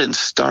car didn't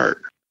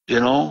start,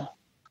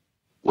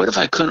 What if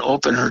I couldn't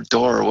open her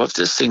door? What if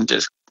this thing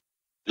just,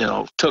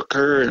 took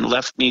her and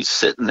left me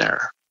sitting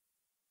there?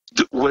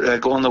 Would I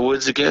go in the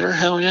woods to get her?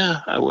 Hell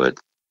yeah, I would.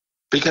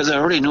 Because I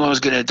already knew I was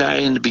going to die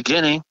in the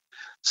beginning.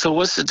 So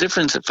what's the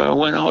difference if I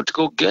went out to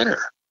go get her?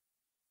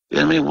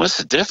 What's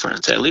the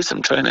difference? At least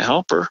I'm trying to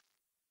help her.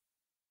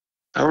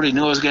 I already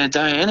knew I was going to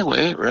die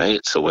anyway,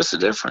 right? So what's the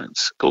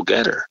difference? Go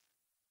get her.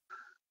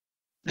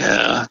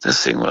 Yeah,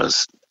 this thing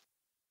was,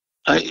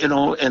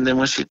 and then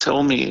when she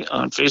told me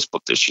on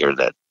Facebook this year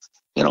that,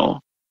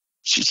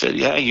 she said,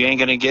 yeah, you ain't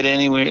going to get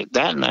anywhere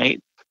that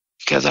night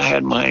because I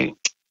had my,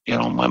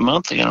 my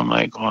monthly. And I'm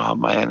like, wow,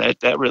 man,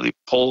 that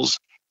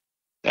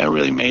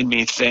really made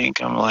me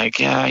think. I'm like,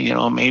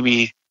 yeah,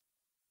 maybe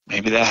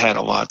that had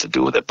a lot to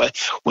do with it. But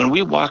when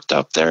we walked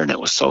up there and it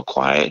was so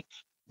quiet,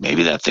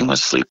 maybe that thing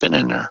was sleeping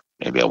in there.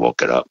 Maybe I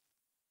woke it up.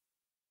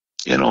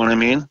 You know what I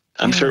mean?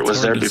 I'm sure it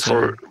was there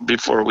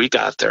before we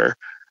got there.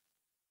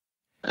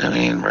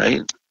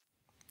 Right?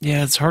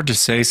 Yeah, it's hard to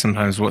say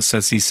sometimes what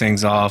sets these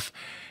things off.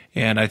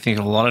 And I think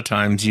a lot of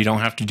times you don't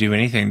have to do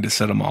anything to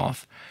set them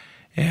off.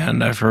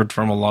 And I've heard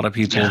from a lot of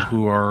people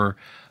who are,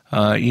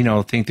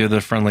 think they're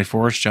the friendly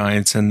forest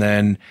giants, and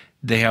then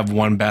they have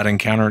one bad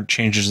encounter, it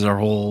changes their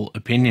whole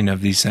opinion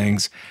of these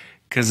things,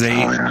 because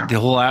the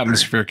whole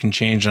atmosphere can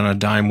change on a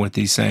dime with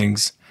these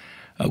things.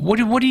 What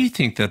do you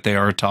think that they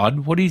are,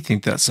 Todd? What do you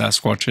think that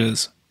Sasquatch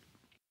is?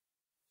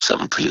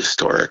 Something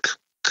prehistoric,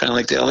 kind of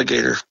like the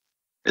alligator.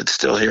 It's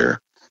still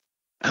here.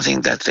 I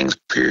think that thing's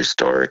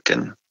prehistoric,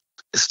 and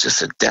it's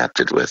just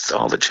adapted with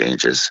all the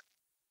changes.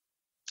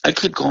 I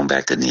keep going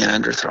back to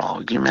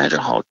Neanderthal. Can you imagine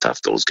how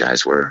tough those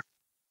guys were?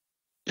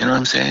 You know what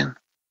I'm saying?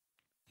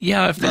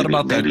 Yeah, I've thought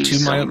about that too.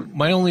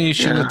 My only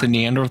issue with the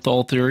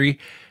Neanderthal theory,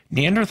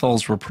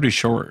 Neanderthals were pretty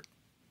short.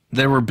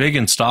 They were big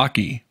and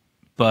stocky,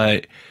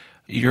 but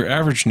your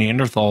average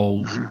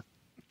Neanderthal,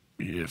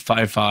 5'5",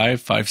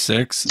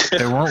 5'6",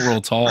 they weren't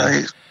real tall.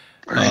 Right.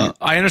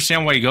 I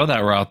understand why you go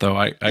that route, though.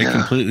 I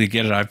completely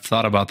get it. I've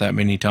thought about that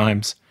many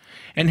times.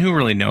 And who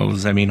really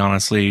knows?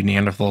 Honestly,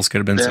 Neanderthals could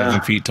have been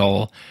 7 feet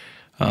tall.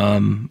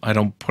 I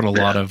don't put a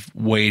lot of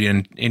weight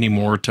in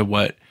anymore to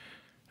what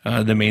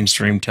the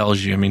mainstream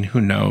tells you. Who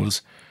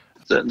knows?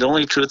 The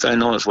only truth I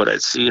know is what I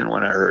see and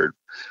what I heard.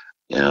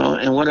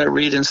 And what I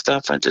read and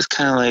stuff, I just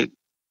kind of like,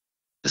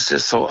 it's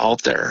just so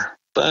out there.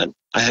 But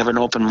I have an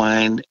open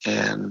mind,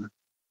 and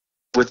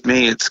with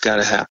me, it's got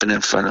to happen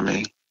in front of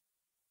me.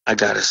 I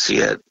got to see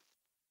it.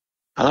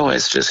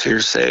 Otherwise, it's just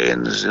hearsay,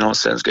 and there's no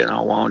sense getting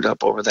all wound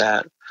up over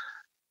that.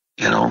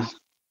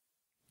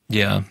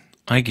 Yeah,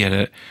 I get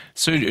it.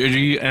 So, and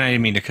I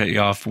didn't mean to cut you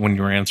off when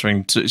you were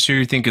answering. So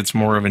you think it's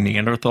more of a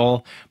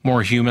Neanderthal,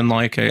 more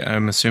human-like,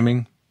 I'm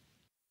assuming?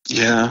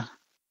 Yeah,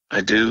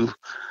 I do.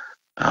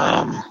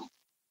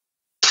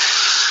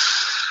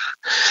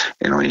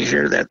 When you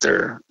hear that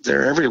they're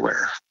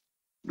everywhere,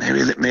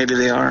 maybe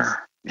they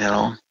are.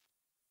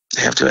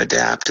 They have to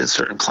adapt in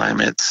certain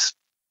climates.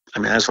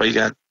 That's why you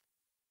got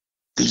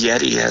the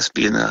Yeti has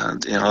been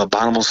the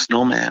abominable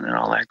snowman and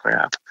all that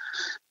crap.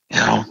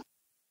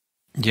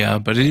 Yeah,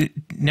 but it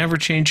never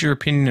changed your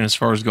opinion as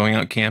far as going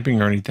out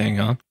camping or anything,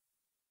 huh?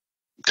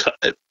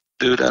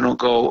 Dude, I don't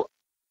go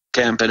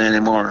camping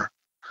anymore.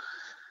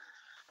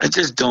 I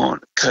just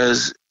don't,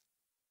 because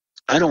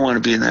I don't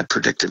want to be in that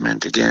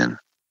predicament again.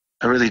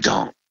 I really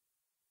don't.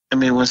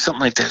 When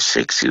something like that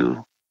shakes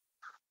you,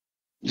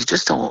 you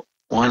just don't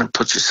want to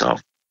put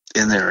yourself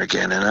in there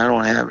again. And I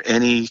don't have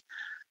any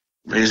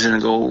reason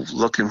to go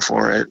looking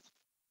for it.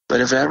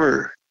 But if I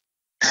ever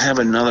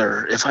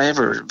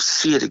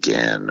see it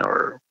again,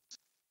 or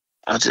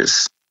I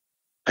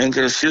ain't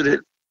gonna shoot it.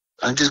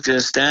 I'm just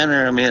gonna stand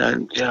there.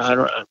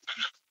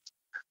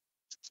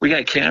 We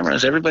got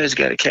cameras. Everybody's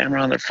got a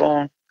camera on their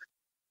phone.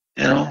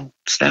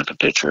 Snap a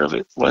picture of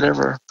it,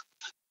 whatever.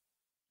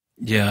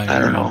 Yeah, I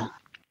don't know.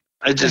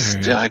 I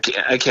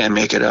can't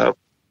make it up.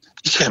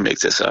 You can't make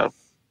this up.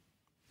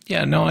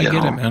 Yeah, no, I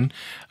get it, man.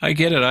 I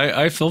get it.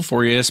 I feel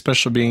for you,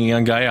 especially being a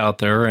young guy out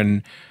there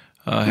and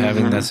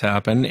having this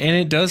happen. And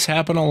it does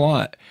happen a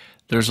lot.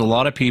 There's a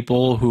lot of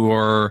people who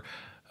are,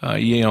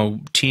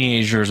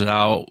 teenagers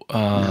out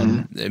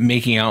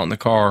making out in the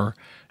car,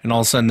 and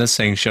all of a sudden this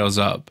thing shows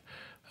up.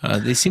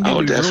 They seem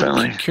to be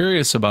really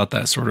curious about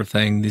that sort of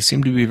thing. They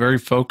seem to be very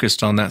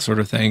focused on that sort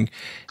of thing.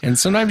 And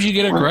sometimes you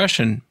get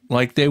aggression.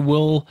 Like they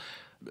will,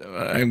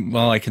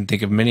 I can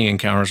think of many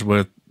encounters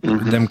with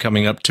them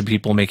coming up to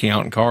people making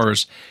out in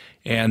cars,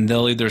 and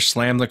they'll either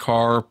slam the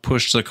car,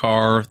 push the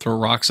car, throw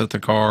rocks at the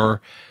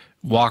car,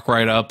 walk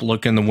right up,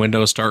 look in the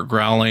window, start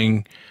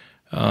growling.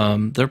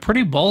 They're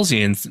pretty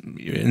ballsy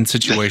in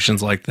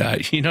situations like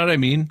that. You know what I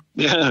mean?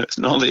 Yeah,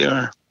 no, they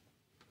are.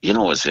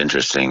 What's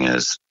interesting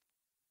is,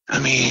 I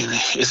mean,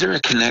 is there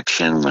a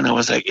connection when I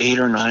was like 8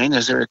 or 9?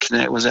 Is there a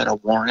connect? Was that a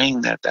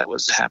warning that that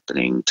was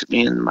happening to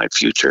me in my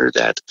future,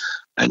 that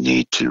I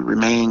need to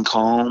remain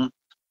calm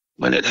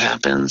when it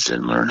happens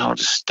and learn how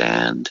to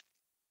stand?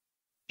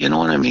 You know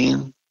what I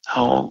mean?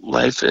 How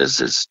life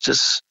is. It's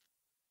just,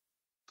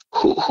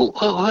 who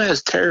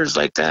has terrors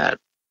like that?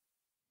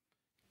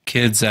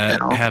 Kids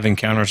that You know? have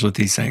encounters with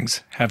these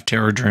things have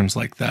terror dreams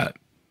like that.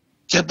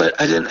 Yeah, but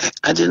I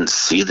didn't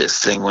see this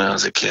thing when I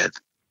was a kid.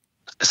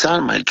 It's not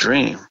in my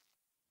dream.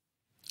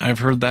 I've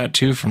heard that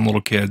too from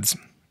little kids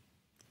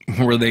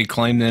where they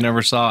claim they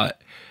never saw it,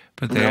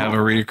 but they have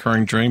a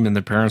recurring dream and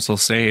the parents will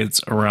say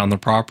it's around the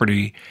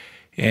property.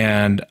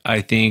 And I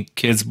think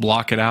kids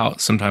block it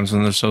out sometimes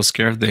when they're so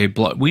scared.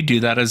 We do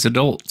that as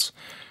adults.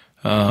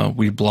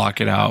 We block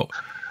it out.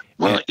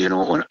 Well, you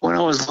know, when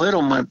I was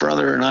little, my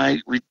brother and I,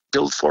 we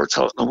built forts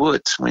out in the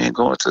woods. We'd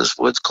go into this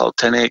woods called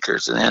 10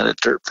 Acres, and they had a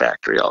dirt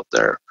factory out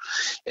there.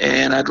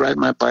 And I'd ride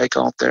my bike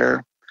out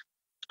there.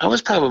 I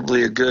was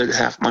probably a good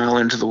half-mile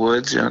into the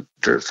woods,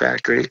 dirt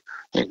factory.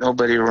 Ain't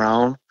nobody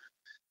around.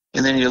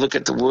 And then you look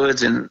at the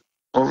woods, and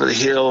over the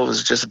hill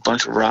was just a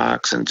bunch of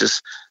rocks, and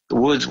just the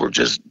woods were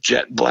just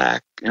jet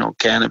black,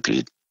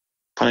 canopied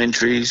pine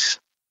trees.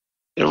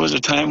 There was a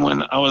time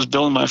when I was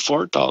building my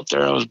fort out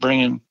there. I was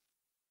bringing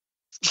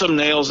some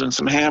nails and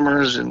some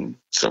hammers and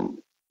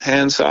some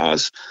hand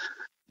saws.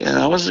 And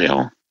I was,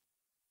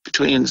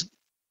 between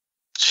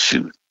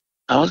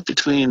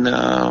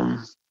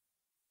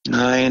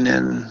 9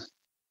 and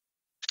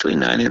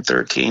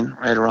 13,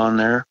 right around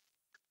there,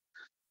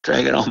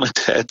 dragging all my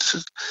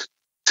dad's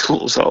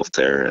tools out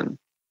there and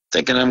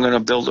thinking I'm going to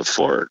build a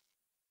fort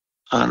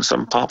on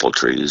some popple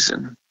trees.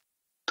 And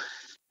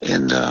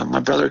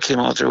my brother came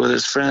out there with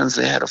his friends.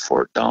 They had a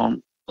fort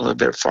down a little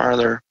bit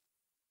farther.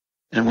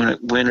 And when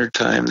it winter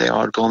time, they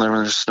all would go in there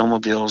with their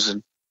snowmobiles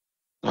and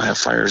have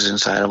fires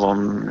inside of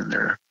them and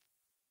their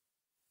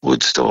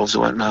wood stoves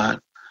and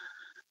whatnot.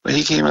 But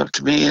he came up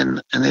to me,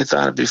 and they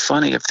thought it'd be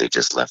funny if they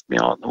just left me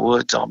out in the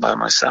woods all by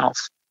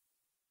myself.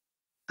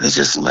 They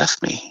just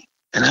left me.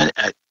 And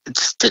I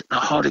just didn't know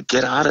how to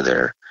get out of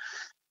there.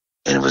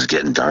 And it was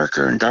getting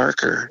darker and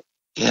darker.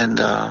 And,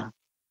 there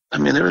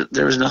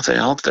was nothing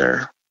out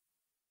there.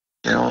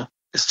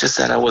 It's just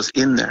that I was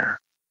in there.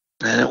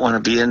 And I didn't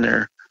want to be in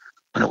there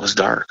when it was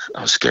dark.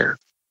 I was scared.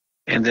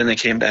 And then they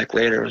came back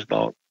later. It was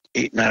about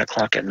 8, 9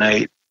 o'clock at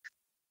night.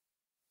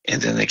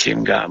 And then they came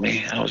and got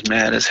me. I was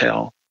mad as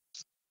hell.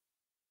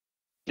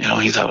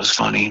 He thought it was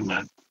funny,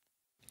 but...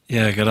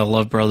 Yeah, gotta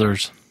love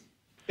brothers.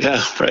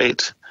 Yeah,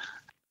 right.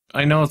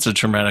 I know it's a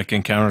traumatic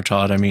encounter,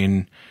 Todd. I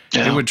mean,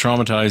 It would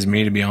traumatize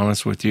me, to be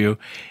honest with you.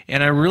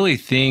 And I really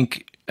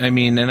think,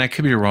 and I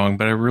could be wrong,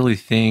 but I really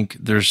think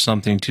there's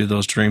something to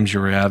those dreams you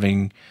were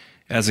having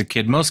as a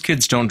kid. Most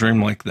kids don't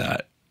dream like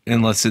that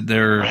unless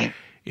they're, right.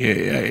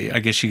 I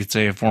guess you could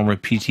say, a form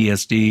of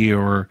PTSD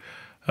or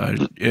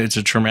it's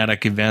a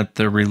traumatic event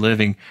they're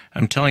reliving.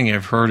 I'm telling you,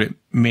 I've heard it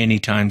many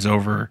times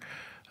over.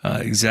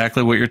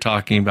 Exactly what you're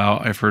talking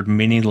about. I've heard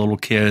many little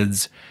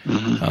kids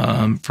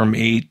from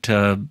 8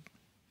 to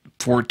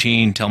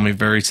 14 tell me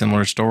very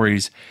similar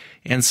stories.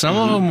 And some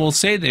of them will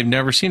say they've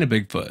never seen a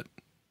Bigfoot.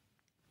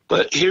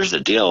 But here's the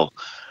deal.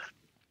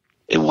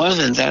 It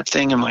wasn't that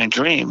thing in my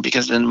dream,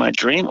 because in my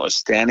dream it was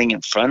standing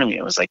in front of me.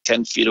 It was like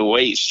 10 feet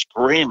away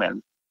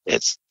screaming.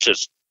 It's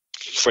just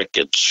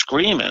freaking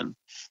screaming.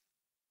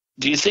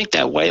 Do you think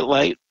that white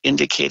light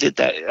indicated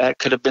that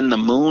could have been the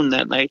moon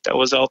that night that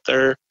was out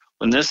there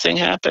when this thing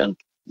happened?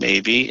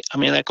 Maybe.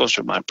 That goes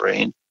through my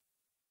brain.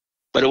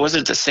 But it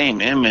wasn't the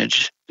same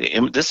image.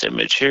 This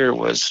image here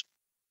was,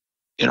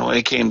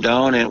 it came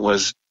down and it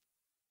was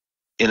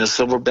in a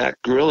silverback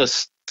gorilla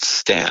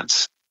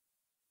stance.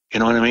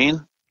 You know what I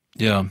mean?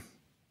 Yeah.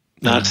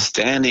 Not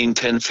standing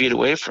 10 feet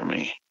away from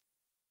me.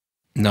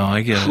 No,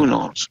 I get it. Who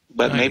knows?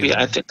 But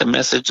I think the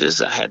message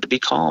is I had to be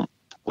calm.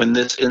 When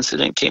this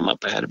incident came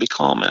up, I had to be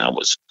calm, and I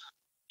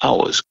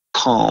was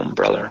calm,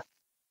 brother.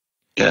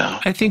 Yeah.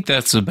 I think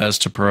that's the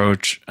best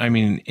approach.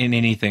 In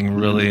anything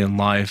really in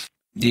life.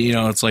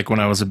 It's like when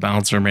I was a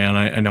bouncer, man.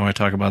 I know I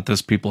talk about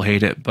this, people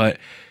hate it, but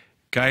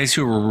guys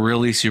who were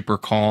really super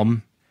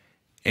calm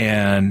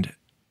and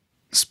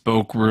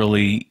spoke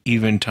really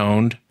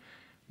even-toned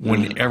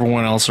when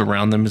everyone else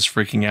around them is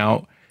freaking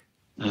out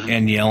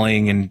and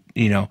yelling, and,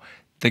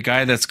 the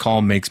guy that's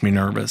calm makes me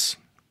nervous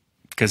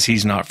because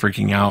he's not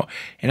freaking out.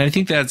 And I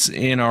think that's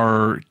in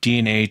our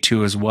DNA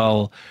too as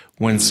well.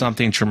 When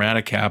something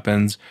traumatic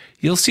happens,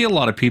 you'll see a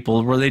lot of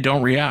people where they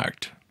don't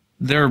react.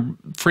 They're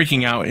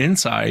freaking out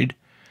inside,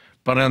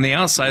 but on the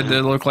outside, they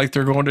look like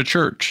they're going to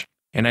church.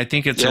 And I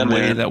think it's a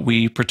way that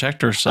we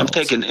protect ourselves. I'm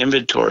taking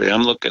inventory.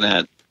 I'm looking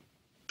at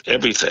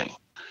everything.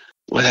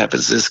 What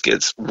happens? This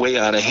gets way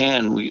out of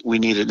hand. We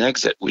need an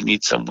exit. We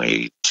need some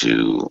way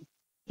to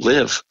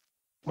live.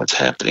 What's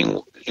happening?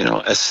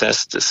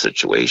 Assess the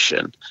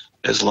situation.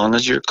 As long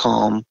as you're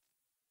calm,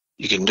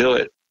 you can do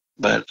it.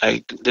 But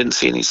I didn't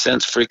see any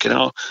sense freaking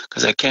out,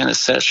 because I can't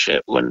assess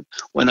shit when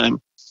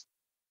I'm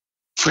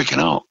freaking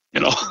out,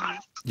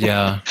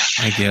 Yeah,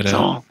 I get it.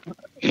 So,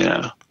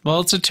 yeah. Well,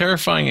 it's a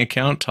terrifying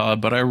account, Todd,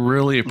 but I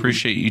really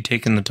appreciate you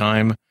taking the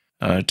time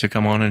to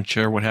come on and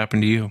share what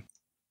happened to you.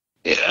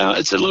 Yeah,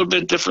 it's a little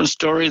bit different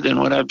story than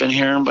what I've been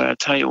hearing, but I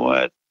tell you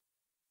what,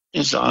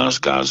 it's the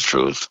honest God's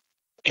truth.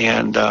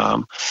 And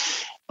a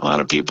lot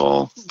of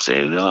people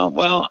say, oh,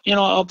 well,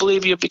 I'll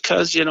believe you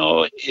because,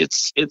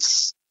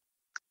 it's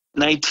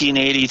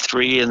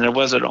 1983 and there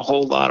wasn't a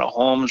whole lot of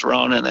homes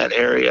around in that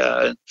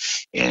area.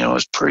 And, it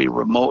was pretty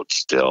remote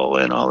still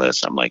and all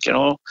this. I'm like,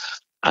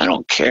 I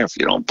don't care if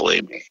you don't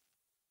believe me.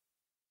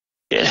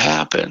 It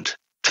happened.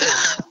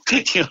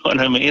 You know what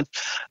I mean?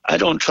 I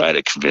don't try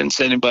to convince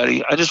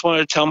anybody. I just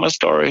want to tell my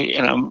story,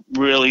 and I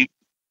really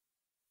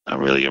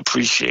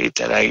appreciate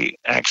that I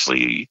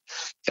actually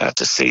got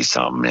to say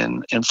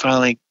something and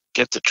finally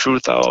get the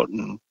truth out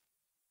and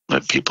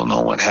let people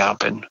know what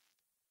happened.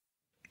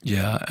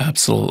 Yeah,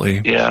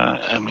 absolutely. Yeah,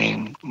 I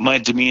mean, my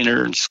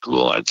demeanor in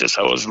school, I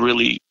was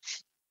really,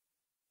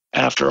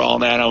 after all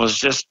that, I was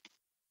just,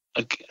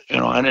 I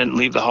didn't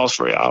leave the house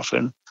very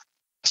often.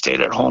 I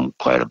stayed at home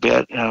quite a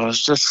bit, and I was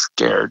just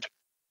scared,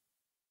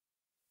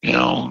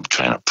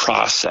 trying to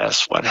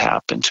process what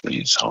happened to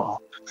me. So,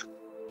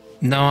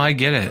 no, I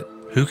get it.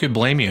 Who could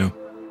blame you?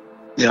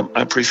 Yeah,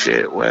 I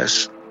appreciate it,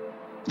 Wes.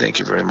 Thank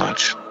you very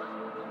much.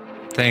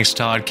 Thanks,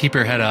 Todd. Keep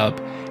your head up.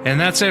 And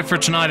that's it for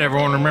tonight,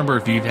 everyone. Remember,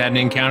 if you've had an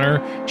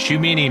encounter, shoot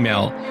me an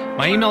email.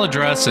 My email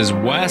address is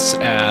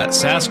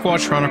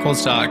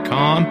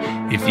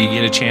wes@sasquatchchronicles.com. If you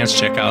get a chance,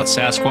 check out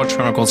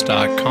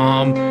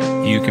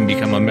sasquatchchronicles.com. You can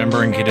become a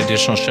member and get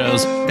additional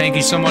shows. Thank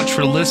you so much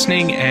for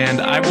listening, and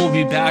I will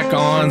be back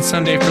on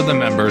Sunday for the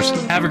members.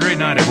 Have a great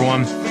night,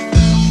 everyone.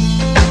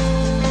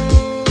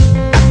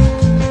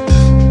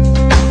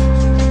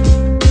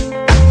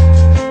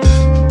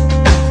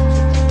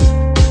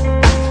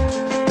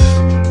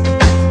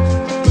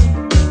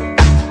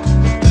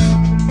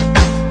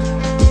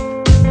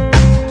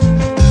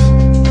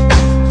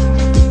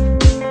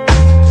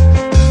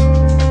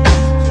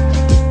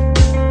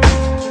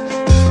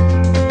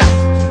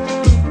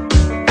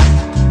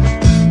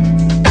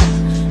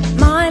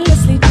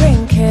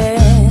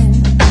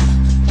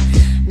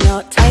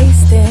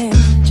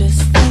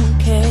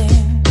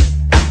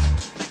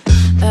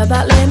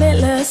 About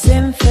limitless,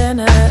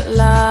 infinite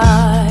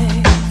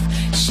life.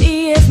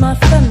 She is my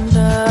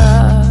thunder.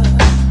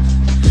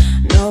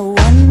 No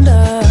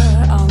wonder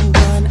I'm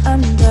going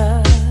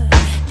under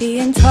the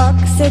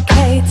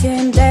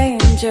intoxicating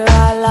danger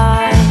I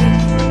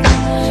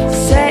like.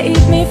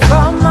 Save me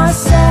from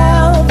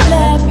myself.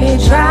 Let me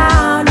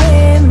drown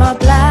in my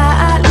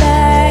black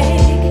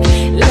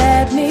lake.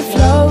 Let me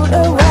float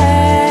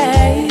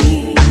away.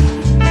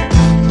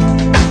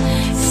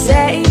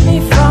 Save me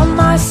from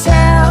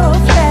myself.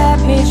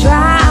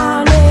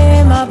 Drown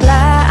in my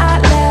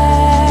black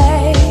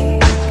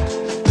lake.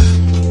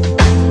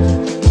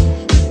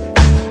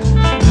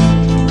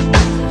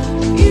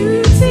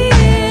 Beauty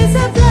is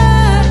a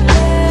black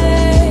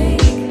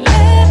lake.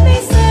 Let me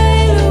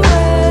sail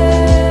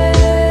away.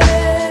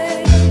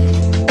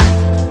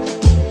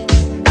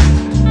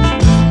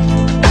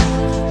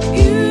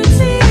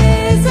 Beauty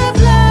is a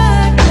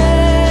black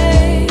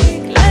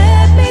lake.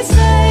 Let me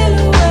sail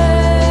away.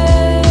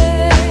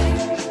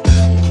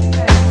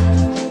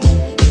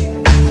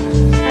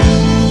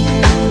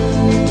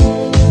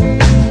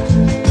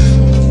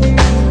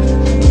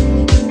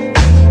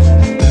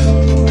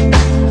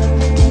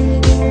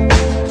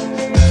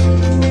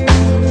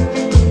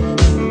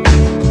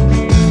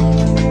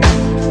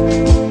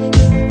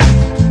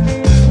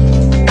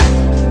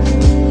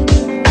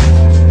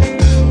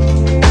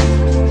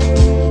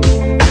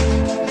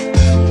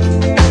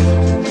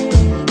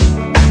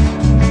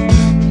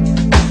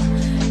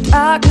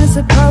 Darkness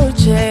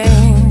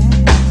approaching,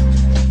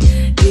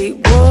 deep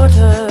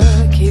water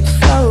keeps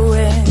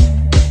flowing.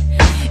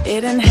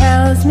 It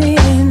inhales me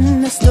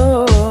in the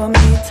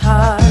stormy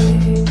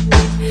tide.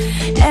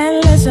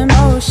 Endless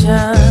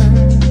emotion,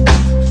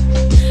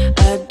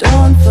 a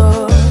dawn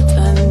thought,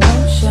 a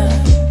notion,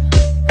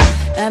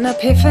 an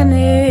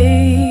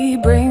epiphany,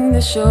 bring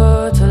the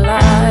shore to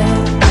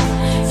life.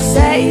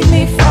 Save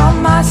me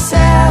from myself.